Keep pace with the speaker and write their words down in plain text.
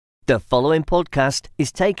The following podcast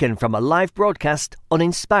is taken from a live broadcast on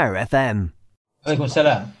Inspire FM. عليكم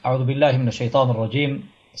السلام. أعوذ بالله من الشيطان الرجيم.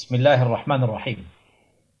 بسم الله الرحمن الرحيم.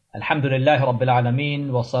 الحمد لله رب العالمين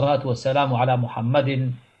والصلاة والسلام على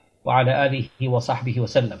محمد وعلى آله وصحبه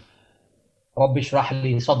وسلم. رب اشرح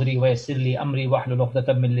لي صدري ويسر لي أمري واحلل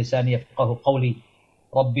عقدة من لساني يفقهوا قولي.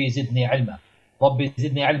 ربي زدني علما. ربي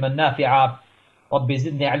زدني علما نافعا. ربي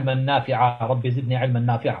زدني علما نافعا. ربي زدني علما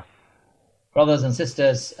نافعا. Brothers and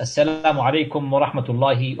sisters, Assalamu alaikum wa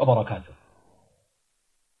rahmatullahi wa barakatuh.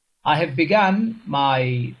 I have begun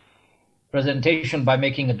my presentation by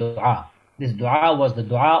making a dua. This dua was the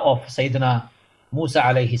dua of Sayyidina Musa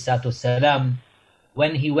alayhi salatu salam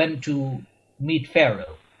when he went to meet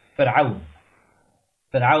Pharaoh, Fir'aun.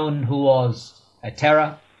 Fir'aun, who was a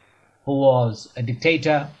terror, who was a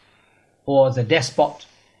dictator, who was a despot,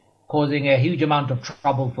 causing a huge amount of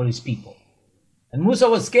trouble for his people. And Musa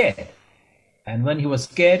was scared. And when he was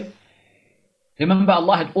scared, remember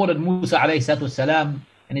Allah had ordered Musa alayhi salatu salam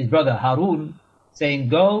and his brother Harun, saying,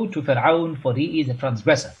 go to Fir'aun, for he is a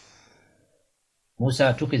transgressor.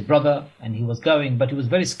 Musa took his brother and he was going, but he was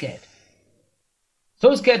very scared.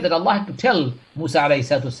 So scared that Allah had to tell Musa alayhi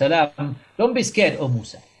salatu salam, don't be scared, O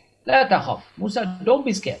Musa. La takhaf. Musa, don't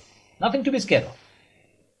be scared. Nothing to be scared of.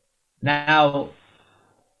 Now,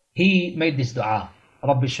 he made this dua.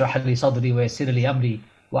 Rabbi shrah li sadri wa yassir li amri.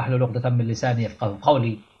 Now,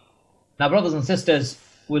 brothers and sisters,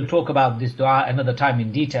 we'll talk about this dua another time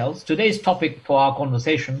in details. Today's topic for our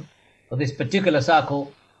conversation, for this particular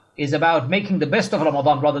circle, is about making the best of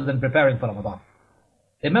Ramadan rather than preparing for Ramadan.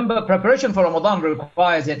 Remember, preparation for Ramadan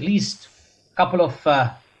requires at least a couple of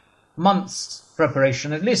months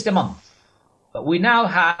preparation, at least a month. But we now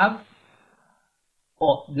have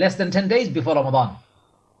less than 10 days before Ramadan.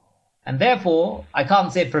 And therefore, I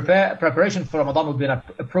can't say preparation for Ramadan would be an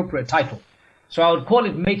appropriate title. So I would call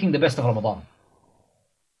it making the best of Ramadan.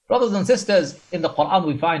 Brothers and sisters, in the Quran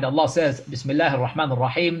we find Allah says, Bismillah ar-Rahman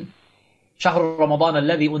ar-Rahim, شهر رمضان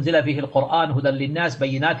الذي أنزل فيه القرآن هدى للناس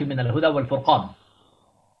بينات من الهدى والفرقان.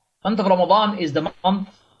 Month of Ramadan is the month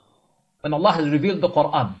when Allah has revealed the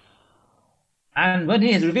Quran. And when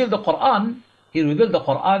He has revealed the Quran, He revealed the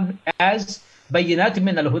Quran as بينات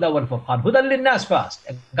من الهدى والفرقان. هدى للناس first,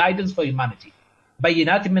 a guidance for humanity.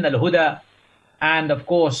 بينات من الهدى, and of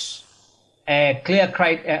course a clear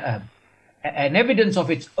an evidence of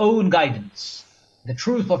its own guidance, the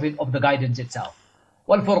truth of the guidance itself.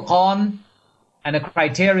 والفرقان, and a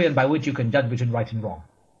criterion by which you can judge between right and wrong.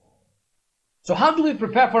 So how do we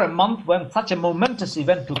prepare for a month when such a momentous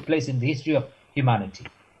event took place in the history of humanity?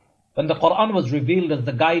 When the Quran was revealed as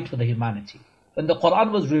the guide for the humanity. When the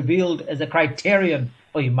Quran was revealed as a criterion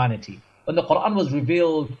for humanity. When the Quran was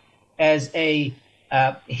revealed as a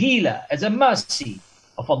healer, as a mercy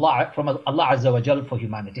of Allah, from Allah Azza wa Jal for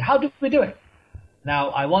humanity. How do we do it?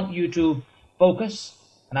 Now, I want you to focus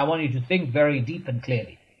and I want you to think very deep and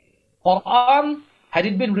clearly. Quran, had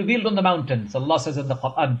it been revealed on the mountains, Allah says in the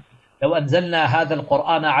Quran, لو أنزلنا هذا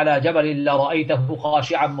القرآن على جبل لرأيته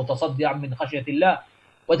خاشعا متصدعا من خشية الله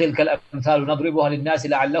وتلك الأمثال نضربها للناس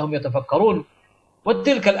لعلهم يتفكرون.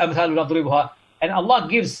 وَتِلْكَ الْأَمْثَالُ نَضْرِبُهَا. And Allah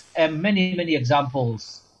gives many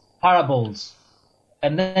examples, parables.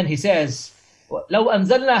 And then He says, لَوْ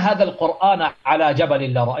أَنزَلْنَا هَذَا الْقُرْآنَ عَلَى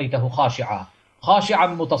جَبَلٍ لَرَأَيْتَهُ خَاشِعًا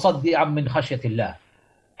خَاشِعًا مُتَصَدِّعًا مِنْ خَشْيَةِ اللَّهِ.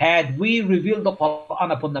 Had we revealed the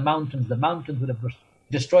Quran upon the mountains would have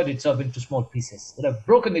destroyed itself into small pieces, would have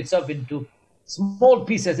broken itself into small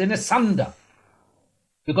pieces in asunder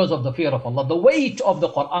because of the fear of Allah. The weight of the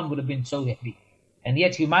Quran would have been so heavy. And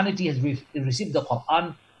yet humanity has received the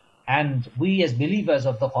Quran, and we as believers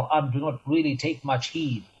of the Quran do not really take much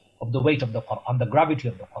heed of the weight of the Quran, the gravity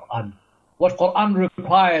of the Quran. What Quran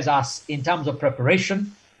requires us in terms of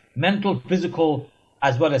preparation, mental, physical,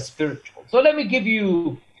 as well as spiritual. So let me give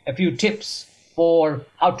you a few tips for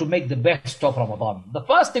how to make the best of Ramadan. The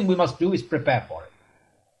first thing we must do is prepare for it.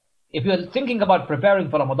 If you're thinking about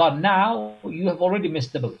preparing for Ramadan now, you have already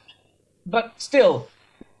missed the boat. But still,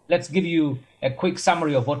 let's give you a quick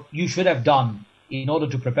summary of what you should have done in order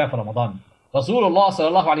to prepare for Ramadan. Rasulullah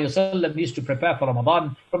sallallahu alayhi wasallam used to prepare for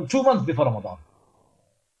Ramadan from 2 months before Ramadan.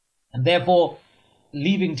 And therefore,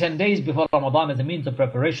 leaving 10 days before Ramadan as a means of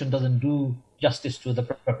preparation doesn't do justice to the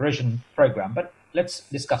preparation program. But let's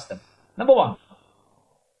discuss them. Number one,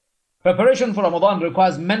 preparation for Ramadan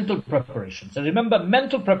requires mental preparation. So remember,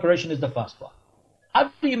 mental preparation is the first one.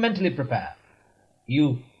 How do you mentally prepare?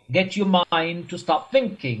 You get your mind to start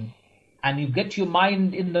thinking, and you get your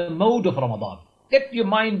mind in the mode of Ramadan. Get your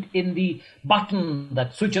mind in the button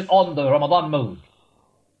that switches on the Ramadan mode.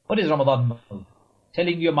 What is Ramadan mode?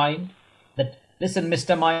 Telling your mind that, listen,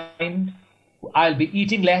 Mr. Mind, I'll be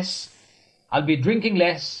eating less, I'll be drinking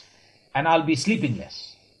less, and I'll be sleeping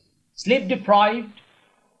less. Sleep deprived,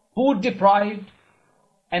 food deprived,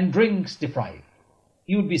 and drinks deprived.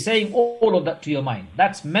 You would be saying all of that to your mind.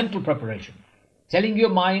 That's mental preparation, telling your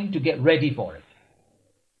mind to get ready for it.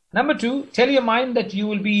 Number two, tell your mind that you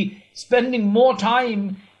will be spending more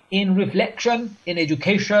time in reflection, in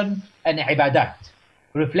education, and ibadat.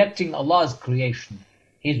 Reflecting Allah's creation,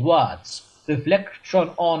 His words, reflection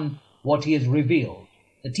on what He has revealed,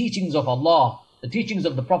 the teachings of Allah, the teachings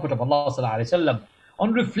of the Prophet of Allah sallallahu alaihi wasallam,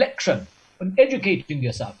 on reflection, on educating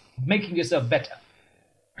yourself, making yourself better,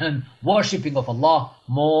 and worshipping of Allah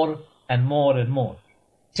more and more and more.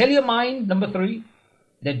 Tell your mind, number three,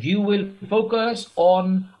 that you will focus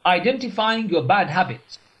on identifying your bad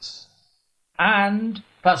habits and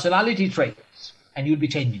personality traits, and you'll be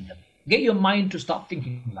changing them. Get your mind to start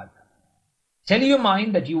thinking like that. Tell your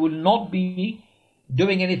mind that you will not be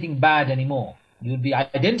doing anything bad anymore. You'll be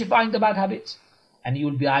identifying the bad habits, and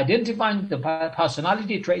you'll be identifying the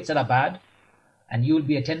personality traits that are bad, and you'll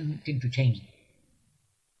be attempting to change them.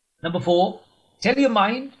 Number four, tell your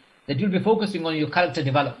mind that you'll be focusing on your character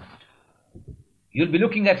development. You'll be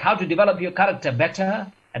looking at how to develop your character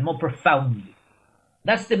better and more profoundly.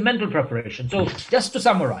 That's the mental preparation. So just to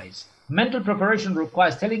summarize, mental preparation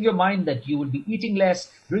requires telling your mind that you will be eating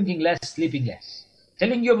less, drinking less, sleeping less.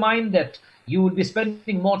 Telling your mind that you will be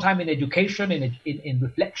spending more time in education, in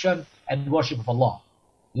reflection and worship of Allah.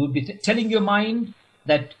 You will be telling your mind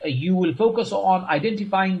that you will focus on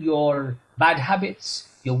identifying your bad habits,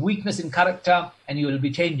 your weakness in character, and you will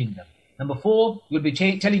be changing them. Number four, you'll be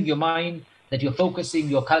telling your mind that you're focusing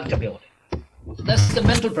your character building. So that's the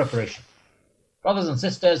mental preparation. Brothers and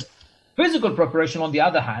sisters, physical preparation, on the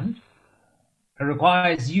other hand,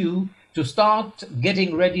 requires you to start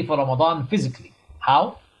getting ready for Ramadan physically.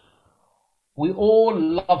 How? We all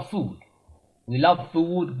love food. We love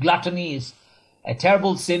food. Gluttony is a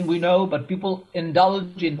terrible sin, we know, but people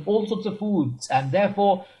indulge in all sorts of foods, and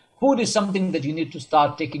therefore food is something that you need to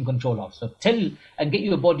start taking control of. So tell and get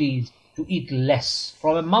your bodies to eat less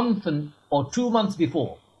from a month or 2 months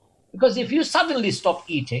before. Because if you suddenly stop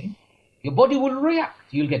eating, your body will react.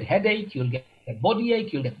 You'll get headache, you'll get a body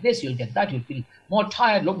ache, you'll get this, you'll get that, you'll feel more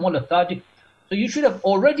tired, look more lethargic. So you should have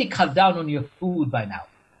already cut down on your food by now.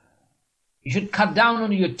 You should cut down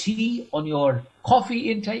on your tea, on your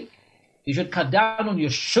coffee intake. You should cut down on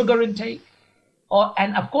your sugar intake.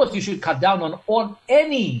 And of course, you should cut down on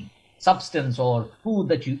any substance or food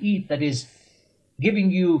that you eat that is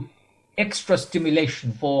giving you extra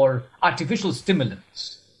stimulation for artificial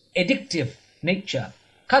stimulants, addictive nature.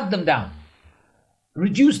 Cut them down.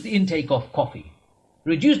 Reduce the intake of coffee.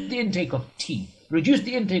 Reduce the intake of tea. Reduce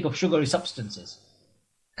the intake of sugary substances.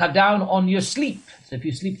 Cut down on your sleep. So if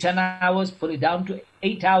you sleep 10 hours, put it down to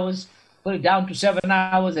 8 hours, put it down to 7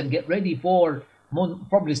 hours, and get ready for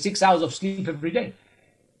probably 6 hours of sleep every day.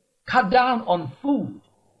 Cut down on food.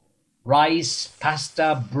 Rice,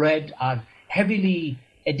 pasta, bread are heavily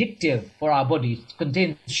addictive for our bodies. It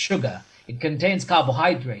contains sugar. It contains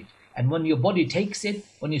carbohydrate. And when your body takes it,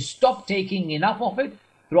 when you stop taking enough of it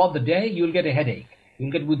throughout the day, you'll get a headache.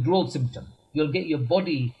 You'll get withdrawal symptoms. You'll get your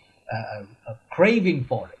body craving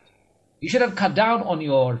for it. You should have cut down on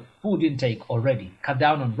your food intake already. Cut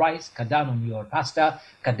down on rice, cut down on your pasta,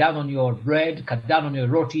 cut down on your bread, cut down on your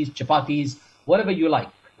rotis, chapatis, whatever you like.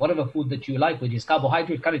 Whatever food that you like, which is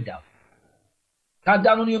carbohydrate, cut it down. Cut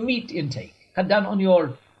down on your meat intake. Cut down on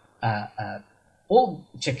your all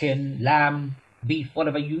chicken, lamb, beef,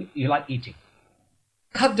 whatever you like eating.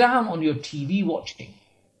 Cut down on your TV watching.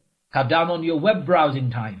 Cut down on your web browsing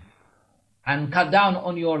time. And cut down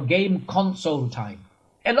on your game console time.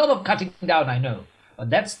 A lot of cutting down, I know. But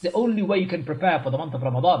that's the only way you can prepare for the month of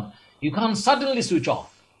Ramadan. You can't suddenly switch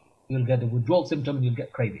off. You'll get a withdrawal symptom and you'll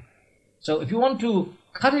get craving. So if you want to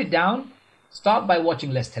cut it down, start by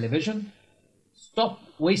watching less television. Stop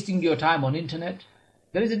wasting your time on internet.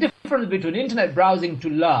 There is a difference between internet browsing to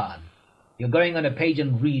learn. You're going on a page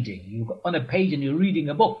and reading. You're on a page and you're reading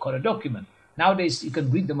a book or a document. Nowadays, you can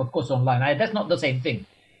read them, of course, online. That's not the same thing.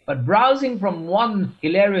 But browsing from one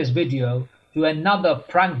hilarious video to another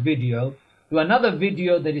prank video to another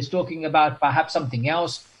video that is talking about perhaps something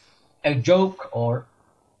else, a joke or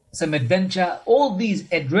some adventure, all these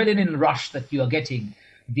adrenaline rush that you are getting,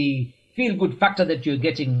 the feel-good factor that you're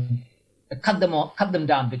getting, cut them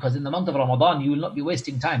down, because in the month of Ramadan, you will not be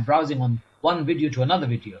wasting time browsing on one video to another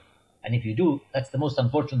video. And if you do, that's the most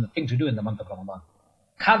unfortunate thing to do in the month of Ramadan.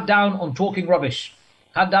 Cut down on talking rubbish.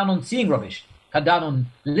 Cut down on seeing rubbish. Cut down on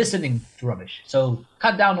listening to rubbish. So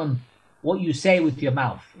cut down on what you say with your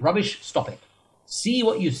mouth. Rubbish, stop it. See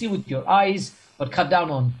what you see with your eyes, but cut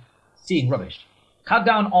down on seeing rubbish. Cut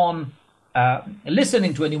down on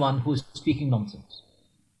listening to anyone who's speaking nonsense.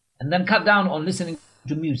 And then cut down on listening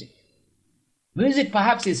to music. Music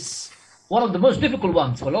perhaps is one of the most difficult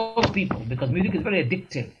ones for a lot of people, because music is very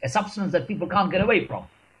addictive, a substance that people can't get away from.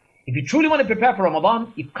 If you truly want to prepare for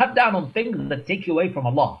Ramadan, you cut down on things that take you away from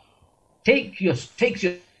Allah. Takes your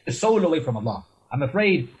soul away from Allah. I'm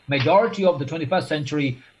afraid majority of the 21st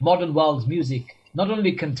century modern world's music not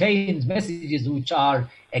only contains messages which are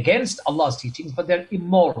against Allah's teachings, but they're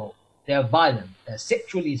immoral, they're violent, they're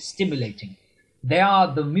sexually stimulating. They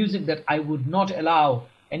are the music that I would not allow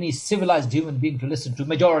any civilized human being to listen to,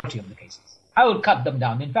 majority of the cases. I will cut them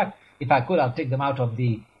down. In fact, if I could, I'll take them out of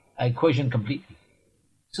the equation completely.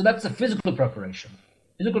 So that's the physical preparation.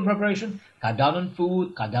 Physical preparation, cut down on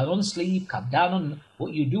food, cut down on sleep, cut down on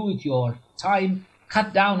what you do with your time,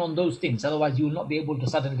 cut down on those things. Otherwise, you will not be able to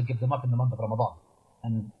suddenly give them up in the month of Ramadan.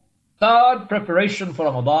 And third preparation for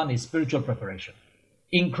Ramadan is spiritual preparation.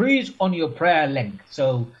 Increase on your prayer length.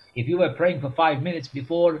 So if you were praying for 5 minutes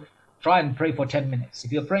before, try and pray for 10 minutes.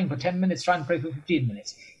 If you're praying for 10 minutes, try and pray for 15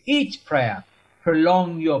 minutes. Each prayer,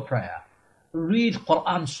 prolong your prayer. Read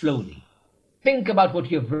Quran slowly. Think about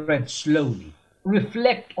what you've read slowly.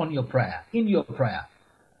 Reflect on your prayer, in your prayer.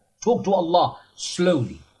 Talk to Allah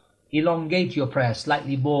slowly. Elongate your prayer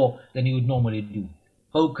slightly more than you would normally do.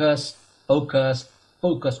 Focus, focus,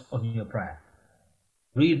 focus on your prayer.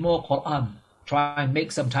 Read more Quran. Try and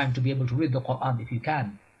make some time to be able to read the Quran if you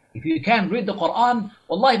can. If you can read the Quran,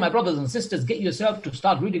 wallahi, my brothers and sisters, get yourself to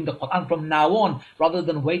start reading the Quran from now on, rather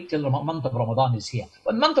than wait till the month of Ramadan is here.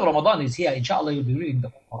 When the month of Ramadan is here, inshallah, you'll be reading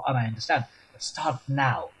the Quran, I understand. But start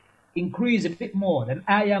now. Increase a bit more, an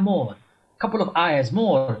ayah more, a couple of ayahs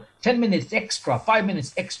more, 10 minutes extra, 5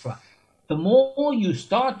 minutes extra. The more you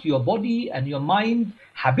start your body and your mind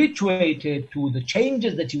habituated to the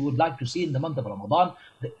changes that you would like to see in the month of Ramadan,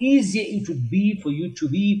 the easier it would be for you to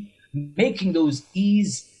be making those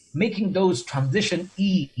transition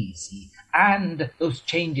easy and those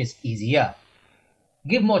changes easier.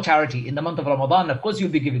 Give more charity in the month of Ramadan. Of course, you'll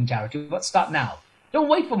be giving charity, but start now. Don't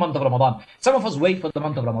wait for the month of Ramadan. Some of us wait for the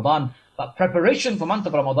month of Ramadan, but preparation for the month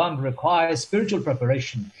of Ramadan requires spiritual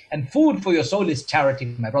preparation. And food for your soul is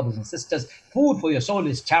charity, my brothers and sisters. Food for your soul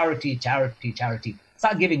is charity, charity, charity.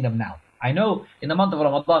 Start giving them now. I know in the month of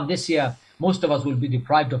Ramadan this year, most of us will be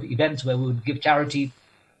deprived of events where we would give charity.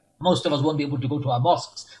 Most of us won't be able to go to our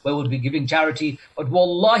mosques where we'll be giving charity. But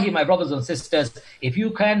wallahi, my brothers and sisters, if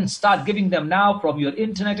you can start giving them now from your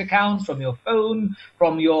internet accounts, from your phone,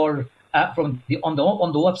 from your on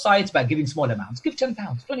the websites, by giving small amounts. Give £10,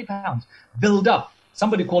 £20. Build up.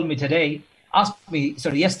 Somebody called me today,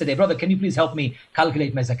 yesterday, brother, can you please help me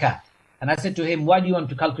calculate my zakat? And I said to him, why do you want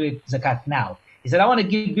to calculate zakat now? He said, I want to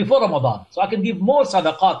give before Ramadan, so I can give more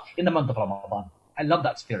sadaqat in the month of Ramadan. I love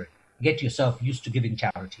that spirit. Get yourself used to giving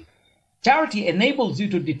charity. Charity enables you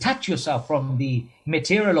to detach yourself from the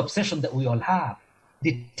material obsession that we all have.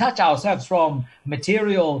 Detach ourselves from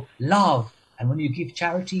material love. And when you give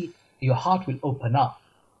charity, your heart will open up.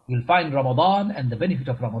 You'll find Ramadan and the benefit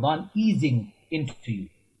of Ramadan easing into you.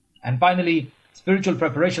 And finally, spiritual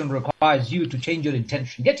preparation requires you to change your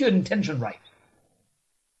intention. Get your intention right.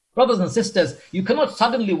 Brothers and sisters, you cannot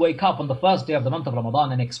suddenly wake up on the first day of the month of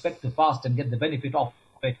Ramadan and expect to fast and get the benefit of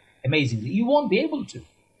it amazingly. You won't be able to.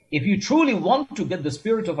 If you truly want to get the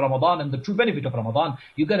spirit of Ramadan and the true benefit of Ramadan,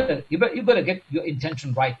 you gotta get your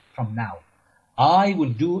intention right from now. I will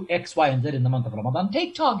do X, Y, and Z in the month of Ramadan.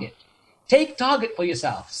 Take target. Take target for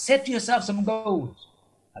yourself. Set yourself some goals.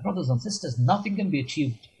 My brothers and sisters, nothing can be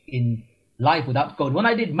achieved in life without goal. When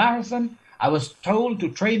I did marathon, I was told to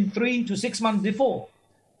train 3 to 6 months before.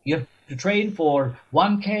 You have to train for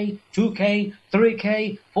 1K, 2K,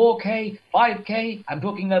 3K, 4K, 5K. I'm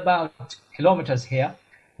talking about kilometers here.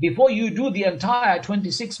 Before you do the entire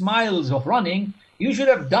 26 miles of running, you should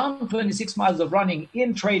have done 26 miles of running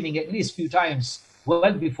in training at least a few times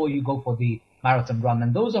well before you go for the marathon run.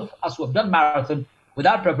 And those of us who have done marathon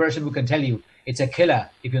without preparation, we can tell you it's a killer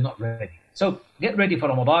if you're not ready. So get ready for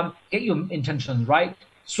Ramadan, get your intentions right,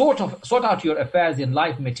 sort out your affairs in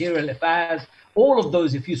life, material affairs, all of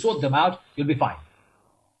those. If you sort them out, you'll be fine.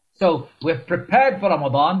 So we're prepared for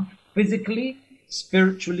Ramadan physically,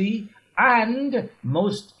 spiritually, and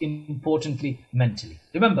most importantly, mentally.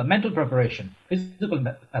 Remember, mental preparation, physical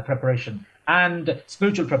preparation, and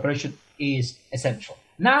spiritual preparation is essential.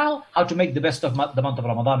 Now, how to make the best of the month of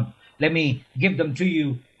Ramadan. Let me give them to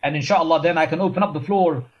you, and inshallah, then I can open up the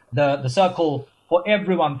floor, the circle, for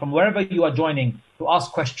everyone from wherever you are joining, to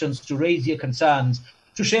ask questions, to raise your concerns,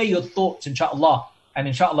 to share your thoughts, inshallah. And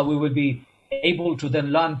inshallah, we will be able to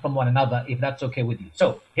then learn from one another, if that's okay with you.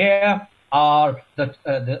 So here are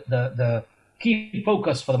the key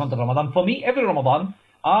focus for the month of Ramadan. For me, every Ramadan,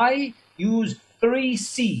 I use 3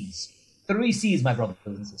 C's. 3 C's, my brothers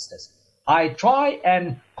and sisters. I try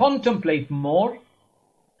and contemplate more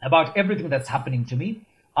about everything that's happening to me.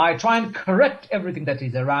 I try and correct everything that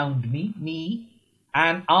is around me,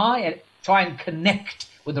 and I try and connect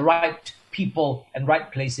with the right people and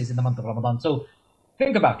right places in the month of Ramadan. So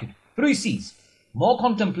think about it. 3 C's. More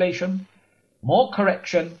contemplation, more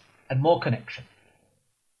correction, and more connection.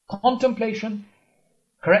 Contemplation,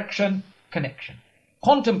 correction, connection.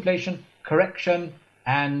 Contemplation, correction,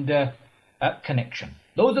 and connection.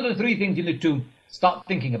 Those are the 3 things you need to start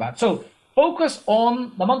thinking about. So focus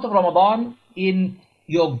on the month of Ramadan in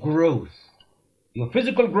your growth. Your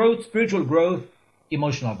physical growth, spiritual growth,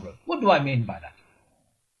 emotional growth. What do I mean by that?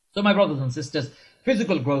 So my brothers and sisters,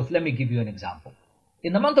 physical growth, let me give you an example.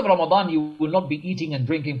 In the month of Ramadan, you will not be eating and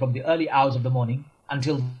drinking from the early hours of the morning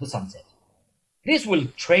until the sunset. This will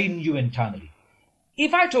train you internally.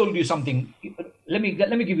 If I told you something, let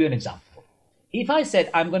me give you an example. If I said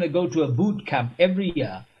I'm going to go to a boot camp every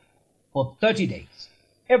year for 30 days,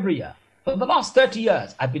 every year, for the last 30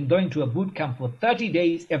 years, I've been going to a boot camp for 30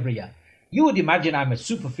 days every year. You would imagine I'm a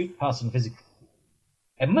super fit person physically.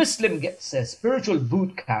 A Muslim gets a spiritual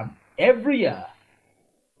boot camp every year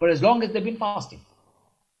for as long as they've been fasting.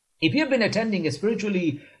 If you've been attending a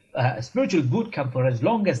spiritual boot camp for as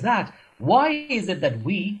long as that, why is it that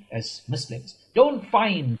we, as Muslims, don't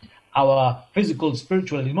find our physical,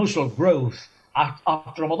 spiritual, emotional growth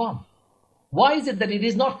after Ramadan? Why is it that it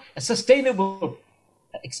is not a sustainable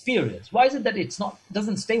experience? Why is it that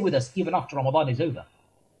doesn't stay with us even after Ramadan is over?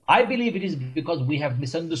 I believe it is because we have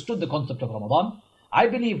misunderstood the concept of Ramadan. I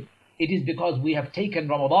believe it is because we have taken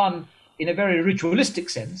Ramadan in a very ritualistic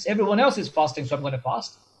sense. Everyone else is fasting, so I'm going to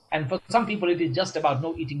fast. And for some people, it is just about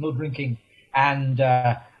no eating, no drinking, and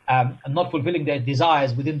not fulfilling their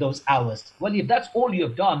desires within those hours. Well, if that's all you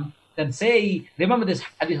have done, then remember this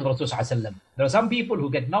hadith of Rasulullah. There are some people who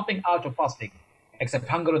get nothing out of fasting except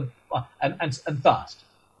hunger and thirst.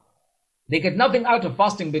 They get nothing out of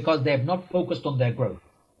fasting because they have not focused on their growth.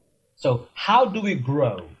 So how do we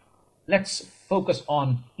grow? Let's focus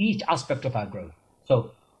on each aspect of our growth.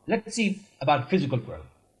 So let's see about physical growth.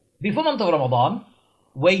 Before month of Ramadan,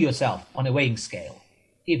 weigh yourself on a weighing scale.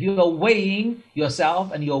 If you're weighing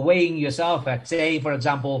yourself and you're weighing yourself at, say, for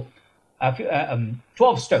example,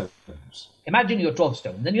 12 stones. Imagine you're 12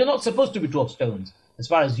 stones. And you're not supposed to be 12 stones as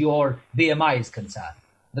far as your BMI is concerned.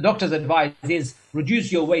 The doctor's advice is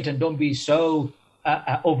reduce your weight and don't be so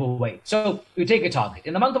overweight. So you take a target.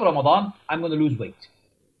 In the month of Ramadan, I'm going to lose weight.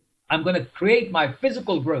 I'm going to create my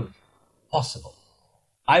physical growth possible.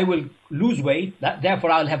 I will lose weight,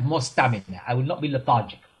 therefore I'll have more stamina. I will not be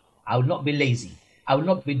lethargic. I will not be lazy. I will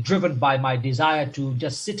not be driven by my desire to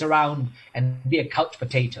just sit around and be a couch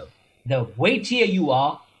potato. The weightier you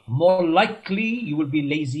are, more likely you will be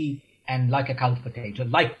lazy and like a couch potato.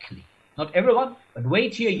 Likely. Not everyone, but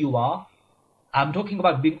weightier you are. I'm talking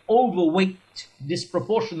about being overweight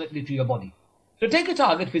disproportionately to your body. So take a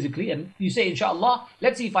target physically and you say, inshallah,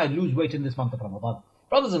 let's see if I lose weight in this month of Ramadan.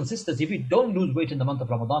 Brothers and sisters, if you don't lose weight in the month of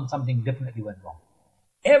Ramadan, something definitely went wrong.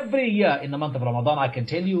 Every year in the month of Ramadan, I can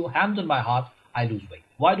tell you, hand on my heart, I lose weight.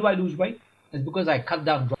 Why do I lose weight? It's because I cut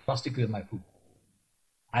down drastically on my food.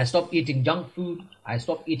 I stopped eating junk food. I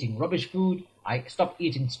stopped eating rubbish food. I stopped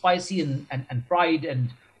eating spicy and fried and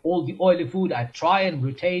all the oily food. I try and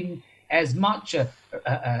retain as much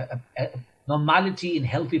normality in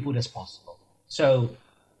healthy food as possible. So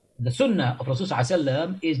the sunnah of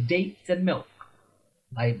Rasulullah is dates and milk.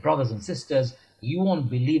 My brothers and sisters, you won't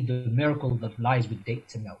believe the miracle that lies with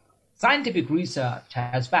dates and milk. Scientific research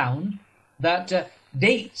has found that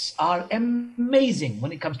dates are amazing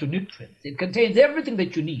when it comes to nutrients. It contains everything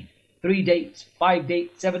that you need. 3 dates, 5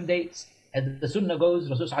 dates, 7 dates. As the sunnah goes,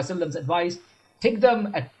 Rasulullah's advice, take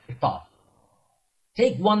them at iftar.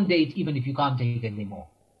 Take 1 date even if you can't take any more.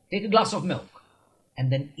 Take a glass of milk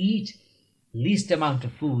and then eat least amount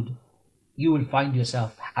of food. You will find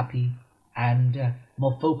yourself happy and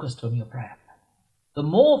more focused on your prayer. The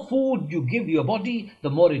more food you give your body, the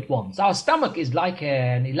more it wants. Our stomach is like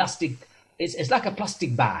an elastic, it's like a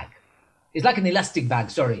plastic bag. It's like an elastic bag,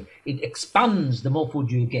 sorry. It expands the more food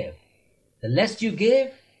you give. The less you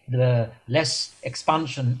give, the less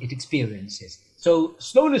expansion it experiences. So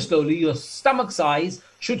slowly, your stomach size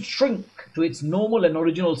should shrink to its normal and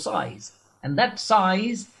original size. And that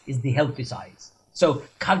size is the healthy size. So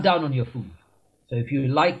cut down on your food. So if you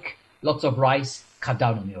like lots of rice, cut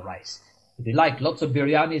down on your rice. If you like lots of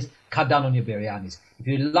biryanis, cut down on your biryanis. If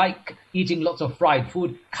you like eating lots of fried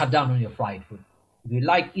food, cut down on your fried food. If you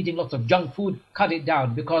like eating lots of junk food, cut it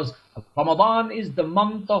down, because Ramadan is the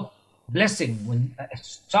month of blessing. When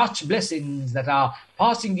such blessings that are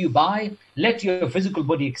passing you by, let your physical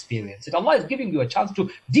body experience it. Allah is giving you a chance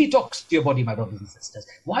to detox your body, my brothers and sisters.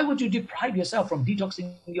 Why would you deprive yourself from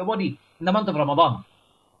detoxing your body in the month of Ramadan?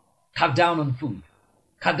 Cut down on food.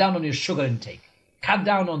 Cut down on your sugar intake. Cut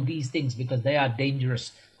down on these things because they are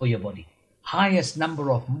dangerous for your body. Highest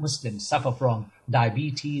number of Muslims suffer from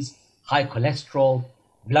diabetes, high cholesterol,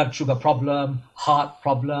 blood sugar problem, heart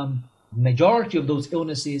problem. Majority of those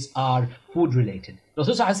illnesses are food related.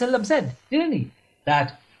 Rasulullah said, didn't he,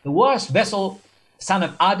 that the worst vessel son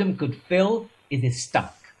of Adam could fill is his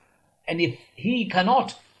stomach. And if he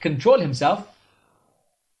cannot control himself,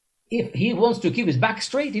 if he wants to keep his back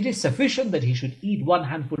straight, it is sufficient that he should eat one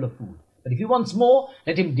handful of food. But if he wants more,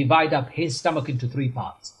 let him divide up his stomach into 3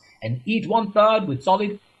 parts and eat 1/3 with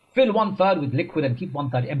solid, fill 1/3 with liquid, and keep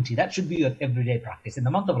 1/3 empty. That should be your everyday practice. In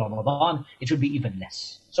the month of Ramadan, it should be even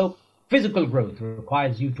less. So physical growth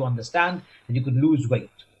requires you to understand that you could lose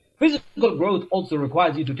weight. Physical growth also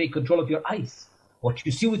requires you to take control of your eyes. What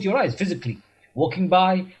you see with your eyes physically. Walking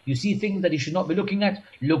by, you see things that you should not be looking at,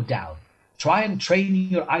 look down. Try and train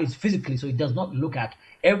your eyes physically so it does not look at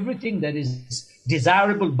everything that is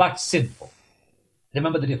desirable but sinful.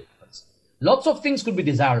 Remember the difference. Lots of things could be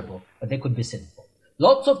desirable, but they could be sinful.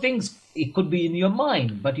 Lots of things, it could be in your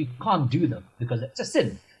mind, but you can't do them because it's a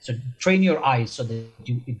sin. So train your eyes so that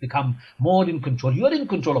you become more in control. You're in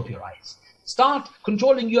control of your eyes. Start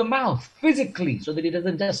controlling your mouth physically so that it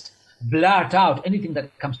doesn't just blurt out anything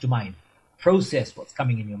that comes to mind. Process what's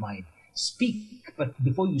coming in your mind. Speak, but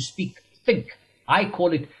before you speak, think. I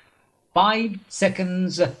call it 5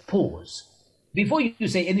 seconds pause. Before you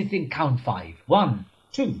say anything, count 5. 1,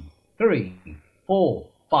 2, 3, 4,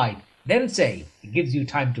 5. Then say. It gives you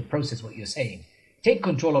time to process what you're saying. Take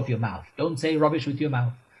control of your mouth. Don't say rubbish with your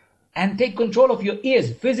mouth. And take control of your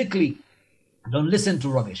ears physically. Don't listen to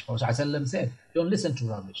rubbish. Prophet ﷺ said, don't listen to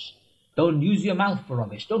rubbish. Don't use your mouth for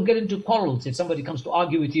rubbish. Don't get into quarrels. If somebody comes to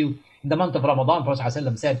argue with you in the month of Ramadan, Prophet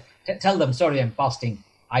ﷺ said, tell them, sorry, I'm fasting.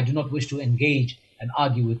 I do not wish to engage and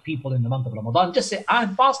argue with people in the month of Ramadan. Just say,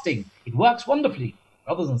 I'm fasting. It works wonderfully.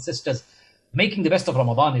 Brothers and sisters, making the best of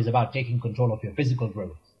Ramadan is about taking control of your physical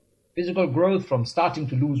growth. Physical growth from starting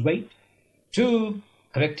to lose weight to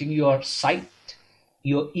correcting your sight,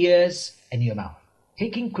 your ears, and your mouth.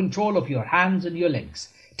 Taking control of your hands and your legs.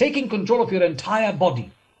 Taking control of your entire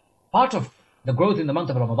body. Part of the growth in the month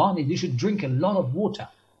of Ramadan is you should drink a lot of water.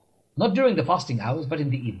 Not during the fasting hours, but in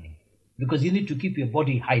the evening. Because you need to keep your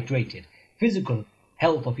body hydrated. Physical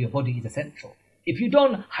health of your body is essential. If you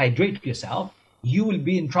don't hydrate yourself, you will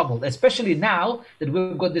be in trouble. Especially now that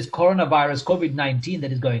we've got this coronavirus, COVID-19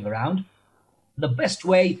 that is going around. The best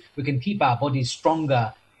way we can keep our bodies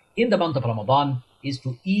stronger in the month of Ramadan is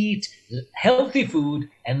to eat healthy food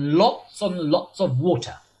and lots of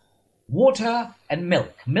water. Water and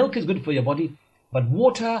milk. Milk is good for your body, but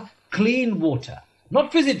water, clean water.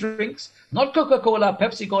 Not fizzy drinks, not Coca-Cola,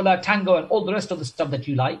 Pepsi-Cola, Tango, and all the rest of the stuff that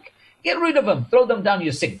you like. Get rid of them. Throw them down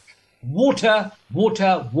your sink. Water,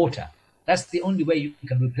 water, water. That's the only way you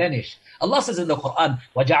can replenish. Allah says in the Quran,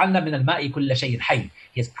 وَجَعَلْنَا مِنَ الْمَاءِ كُلَّ شَيْءٍ حَيٍّ.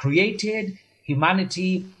 He has created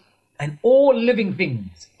humanity and all living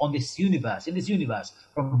things on this universe, in this universe,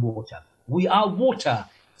 from water. We are water,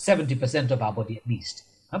 70% of our body at least.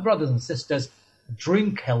 My brothers and sisters,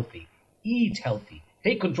 drink healthy, eat healthy,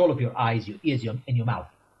 take control of your eyes, your ears, and your mouth.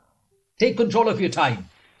 Take control of your time.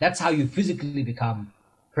 That's how you physically become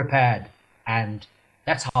prepared, and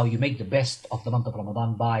that's how you make the best of the month of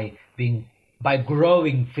Ramadan by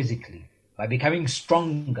growing physically, by becoming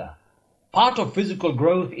stronger. Part of physical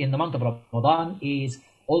growth in the month of Ramadan is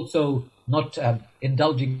also not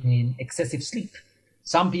indulging in excessive sleep.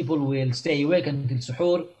 Some people will stay awake until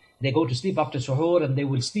suhoor. They go to sleep after suhoor and they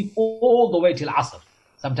will sleep all the way till Asr.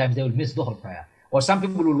 Sometimes they will miss Dhuhr prayer. Or some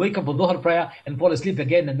people will wake up for Dhuhr prayer and fall asleep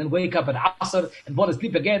again, and then wake up at Asr and fall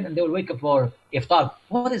asleep again, and they will wake up for Iftar.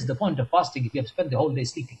 What is the point of fasting if you have spent the whole day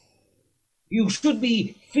sleeping? You should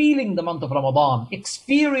be feeling the month of Ramadan,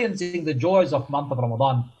 experiencing the joys of month of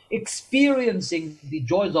Ramadan, experiencing the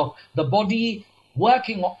joys of the body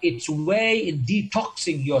working its way in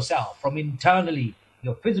detoxing yourself from internally,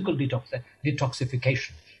 your physical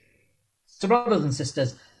detoxification. So brothers and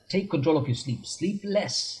sisters, take control of your sleep. Sleep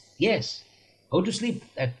less, yes. Go to sleep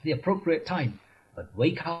at the appropriate time, but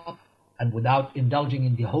wake up, and without indulging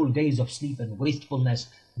in the whole days of sleep and wastefulness,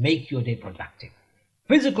 make your day productive.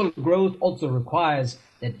 Physical growth also requires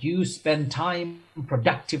that you spend time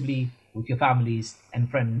productively with your families and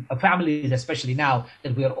families, especially now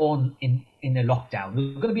that we are on in a lockdown.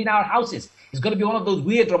 We're going to be in our houses. It's going to be one of those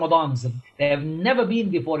weird Ramadans that they have never been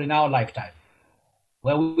before in our lifetime,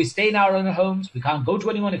 where we stay in our own homes. We can't go to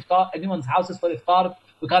anyone's houses for iftar.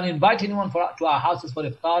 We can't invite anyone to our houses for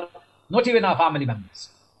iftar, not even our family members.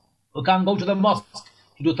 We can't go to the mosque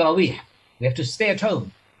to do tarawih. We have to stay at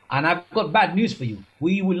home. And I've got bad news for you.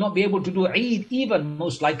 We will not be able to do Eid even,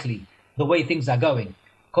 most likely, the way things are going.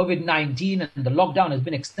 COVID-19 and the lockdown has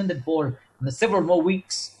been extended for several more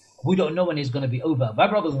weeks. We don't know when it's going to be over. My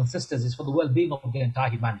brothers and sisters, it's for the well-being of the entire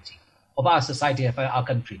humanity, of our society, of our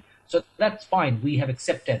country. So that's fine. We have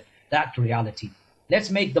accepted that reality. Let's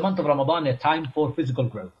make the month of Ramadan a time for physical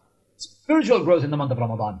growth, spiritual growth in the month of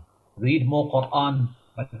Ramadan. Read more Quran,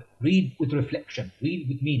 but read with reflection, read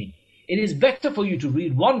with meaning. It is better for you to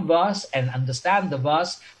read one verse and understand the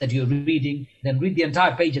verse that you're reading than read the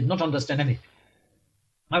entire page and not understand anything.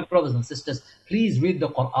 My brothers and sisters, please read the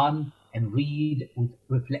Quran and read with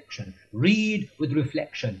reflection. Read with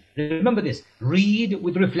reflection. Remember this, read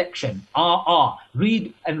with reflection.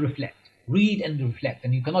 Read and reflect. Read and reflect.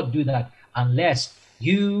 And you cannot do that unless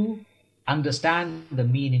you understand the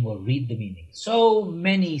meaning or read the meaning. So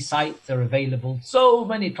many sites are available. So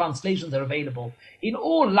many translations are available in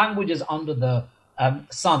all languages under the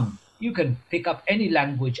sun. You can pick up any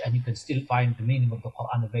language and you can still find the meaning of the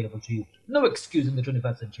Quran available to you. No excuse in the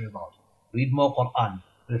 21st century world. Read more Quran.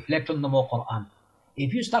 Reflect on the more Quran.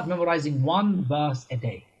 If you start memorizing one verse a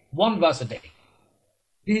day,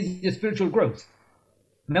 this is your spiritual growth.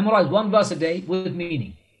 Memorize one verse a day with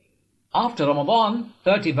meaning. After Ramadan,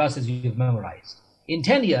 30 verses you've memorized. In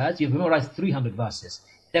 10 years, you've memorized 300 verses.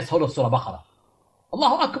 That's whole of Surah Baqarah.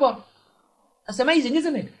 Allahu Akbar. That's amazing,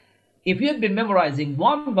 isn't it? If you had been memorizing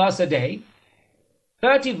one verse a day,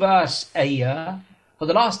 30 verse a year, for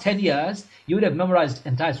the last 10 years, you would have memorized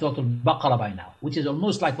entire Surah Al-Baqarah by now, which is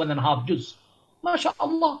almost like 1.5 juz.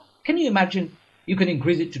 MashaAllah. Can you imagine? You can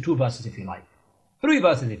increase it to 2 verses if you like, 3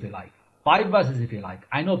 verses if you like, 5 verses if you like.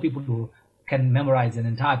 I know people who can memorize an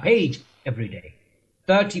entire page every day.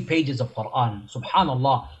 30 pages of Quran.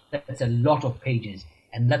 Subhanallah, that's a lot of pages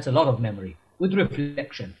and that's a lot of memory. With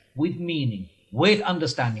reflection, with meaning, with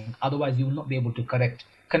understanding. Otherwise, you will not be able to connect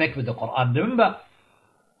with the Quran. Remember,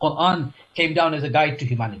 Quran came down as a guide to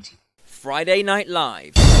humanity. Friday Night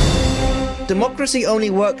Live. Democracy only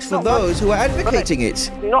works for those who are advocating it. It's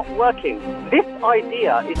not working. This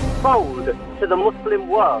idea is sold to the Muslim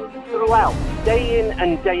world throughout, day in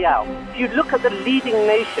and day out. If you look at the leading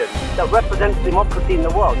nation that represents democracy in the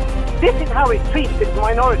world, this is how it treats its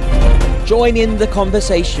minorities. Join in the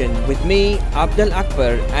conversation with me, Abdul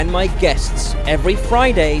Akbar, and my guests every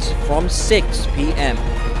Fridays from 6 p.m.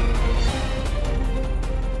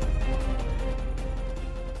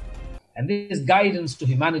 And this guidance to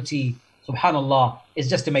humanity, subhanallah, is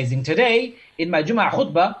just amazing. Today, in my Jum'ah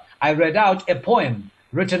khutbah, I read out a poem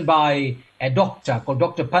written by a doctor called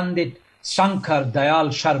Dr. Pandit Shankar Dayal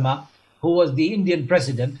Sharma, who was the Indian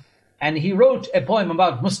president, and he wrote a poem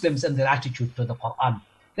about Muslims and their attitude to the Quran.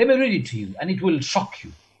 Let me read it to you, and it will shock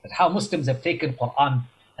you at how Muslims have taken Quran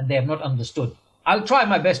and they have not understood. I'll try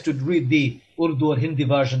my best to read the Urdu or Hindi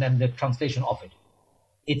version and the translation of it.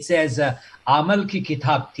 It says, Amal ki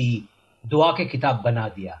kitab thi, dua ke kitab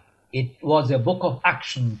bana diya. It was a book of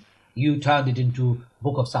action. You turned it into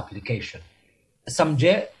book of supplication.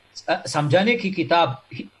 Samjhane ki kitab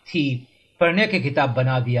thi, parne ke kitab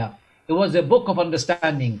bana diya. It was a book of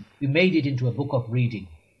understanding. You made it into a book of reading.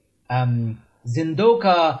 Zindo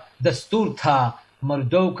ka dastur tha,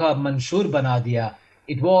 mardo ka manshur bana diya.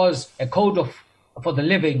 It was a code for the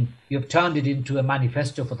living. You've turned it into a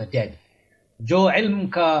manifesto for the dead. Jo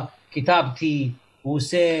ilm ka kitab thi,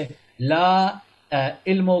 use la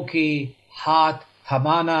ilmo ki hat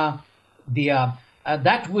thamana diya.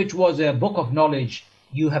 That which was a book of knowledge,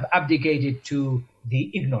 you have abdicated to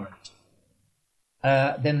the ignorant.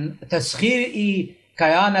 Then taskhir-i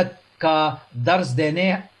kayanat ka dars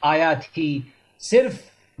dene ayat hi, sirf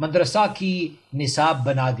madrasa ki nisab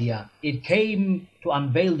bana diya. It came to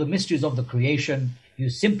unveil the mysteries of the creation. You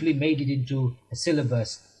simply made it into a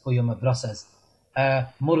syllabus for your madrasas.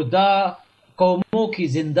 Murda qawmo ki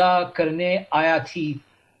zinda karne ayat hi,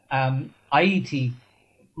 आई थी,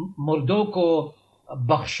 मुर्दों को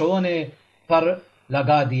बख्शोने पर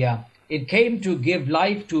लगा दिया. It came to give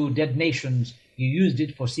life to dead nations. You used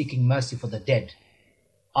it for seeking mercy for the dead.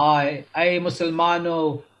 Ay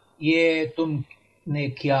Muslimano, ye tumne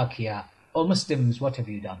kya kiya. O Muslims, what have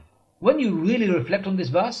you done? When you really reflect on this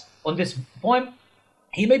verse, on this poem,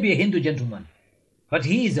 he may be a Hindu gentleman, but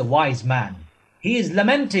he is a wise man. He is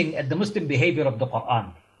lamenting at the Muslim behavior of the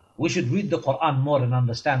Quran. we should read the Quran more and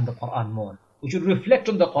understand the Quran more. We should reflect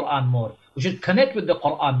on the Quran more. We should connect with the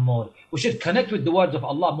Quran more. We should connect with the words of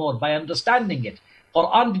Allah more by understanding it.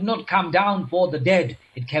 Quran did not come down for the dead,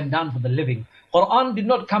 it came down for the living. Quran did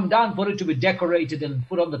not come down for it to be decorated and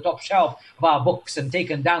put on the top shelf of our books and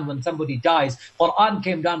taken down when somebody dies. Quran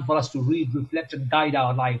came down for us to read, reflect and guide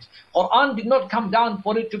our lives. Quran did not come down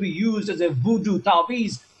for it to be used as a voodoo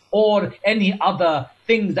ta'weez or any other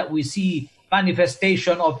things that we see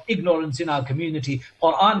manifestation of ignorance in our community.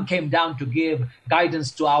 Quran came down to give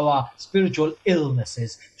guidance to our spiritual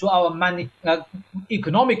illnesses, to our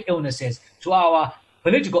economic illnesses, to our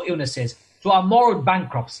political illnesses, to our moral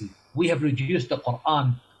bankruptcy. We have reduced the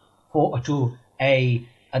Quran to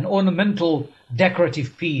an ornamental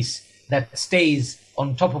decorative piece that stays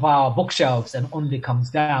on top of our bookshelves and only comes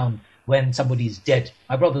down when somebody is dead.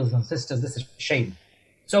 My brothers and sisters, this is shame.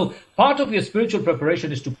 So part of your spiritual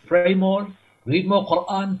preparation is to pray more, read more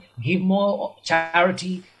Quran, give more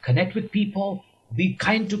charity, connect with people, be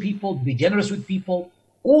kind to people, be generous with people.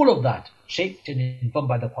 All of that shaped and informed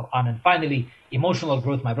by the Quran. And finally, emotional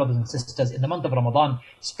growth, my brothers and sisters. In the month of Ramadan,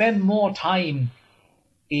 spend more time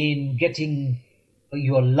in getting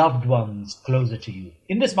your loved ones closer to you.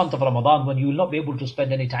 In this month of Ramadan, when you will not be able to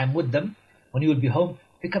spend any time with them, when you will be home,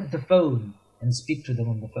 pick up the phone and speak to them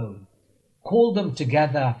on the phone. Call them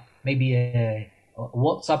together, maybe a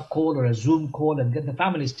WhatsApp call or a Zoom call, and get the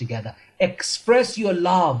families together. Express your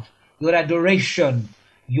love, your adoration,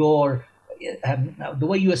 the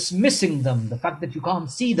way you are missing them, the fact that you can't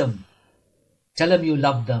see them. Tell them you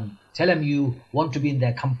love them. Tell them you want to be in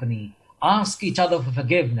their company. Ask each other for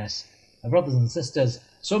forgiveness. My brothers and sisters,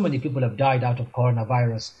 so many people have died out of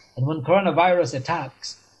coronavirus. And when coronavirus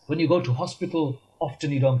attacks, when you go to hospital,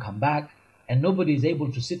 often you don't come back. And nobody is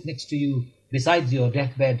able to sit next to you besides your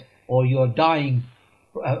deathbed or your dying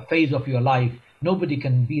phase of your life. Nobody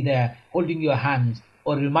can be there holding your hand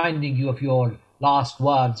or reminding you of your last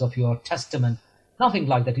words of your testament. Nothing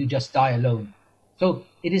like that. You just die alone. So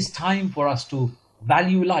it is time for us to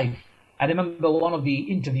value life. I remember one of the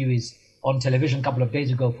interviewees on television a couple of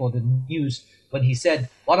days ago for the news when he said,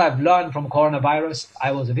 what I've learned from coronavirus,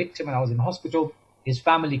 I was a victim and I was in hospital, his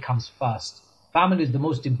family comes first. Family is the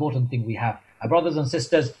most important thing we have. My brothers and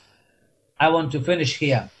sisters, I want to finish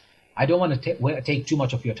here. I don't want to take too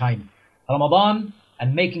much of your time. Ramadan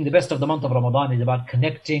and making the best of the month of Ramadan is about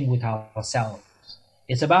connecting with ourselves.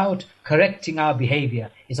 It's about correcting our behavior.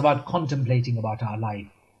 It's about contemplating about our life.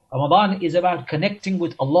 Ramadan is about connecting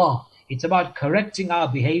with Allah. It's about correcting our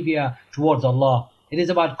behavior towards Allah. It is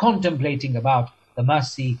about contemplating about the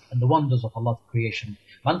mercy and the wonders of Allah's creation.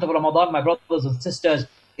 Month of Ramadan, my brothers and sisters,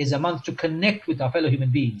 is a month to connect with our fellow human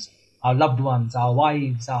beings, our loved ones, our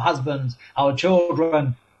wives, our husbands, our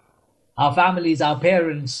children, our families, our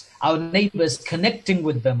parents, our neighbors, connecting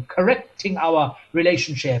with them, correcting our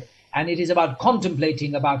relationship. And it is about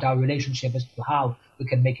contemplating about our relationship as to how we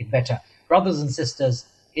can make it better. Brothers and sisters,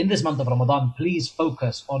 in this month of Ramadan, please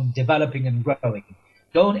focus on developing and growing.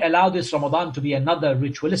 Don't allow this Ramadan to be another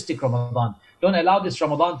ritualistic Ramadan. Don't allow this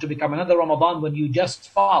Ramadan to become another Ramadan when you just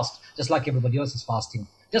fast, just like everybody else is fasting.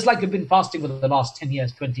 Just like you've been fasting for the last 10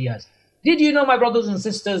 years, 20 years. Did you know, my brothers and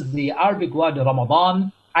sisters, the Arabic word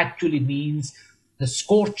Ramadan actually means the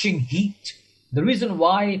scorching heat? The reason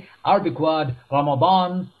why Arabic word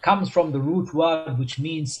Ramadan comes from the root word which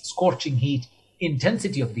means scorching heat,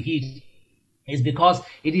 intensity of the heat, is because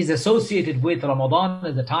it is associated with Ramadan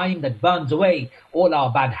as a time that burns away all our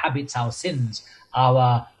bad habits, our sins,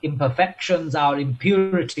 our imperfections, our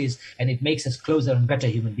impurities, and it makes us closer and better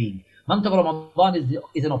human beings. Month of Ramadan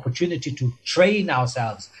is an opportunity to train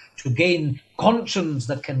ourselves, to gain conscience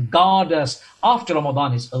that can guard us after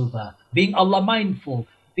Ramadan is over. Being Allah mindful,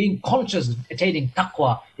 being conscious, attaining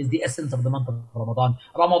taqwa is the essence of the month of Ramadan.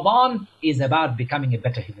 Ramadan is about becoming a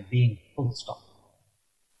better human being, full stop.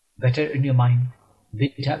 Better in your mind,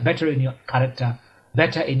 better in your character,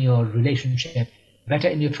 better in your relationship, better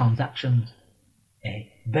in your transactions,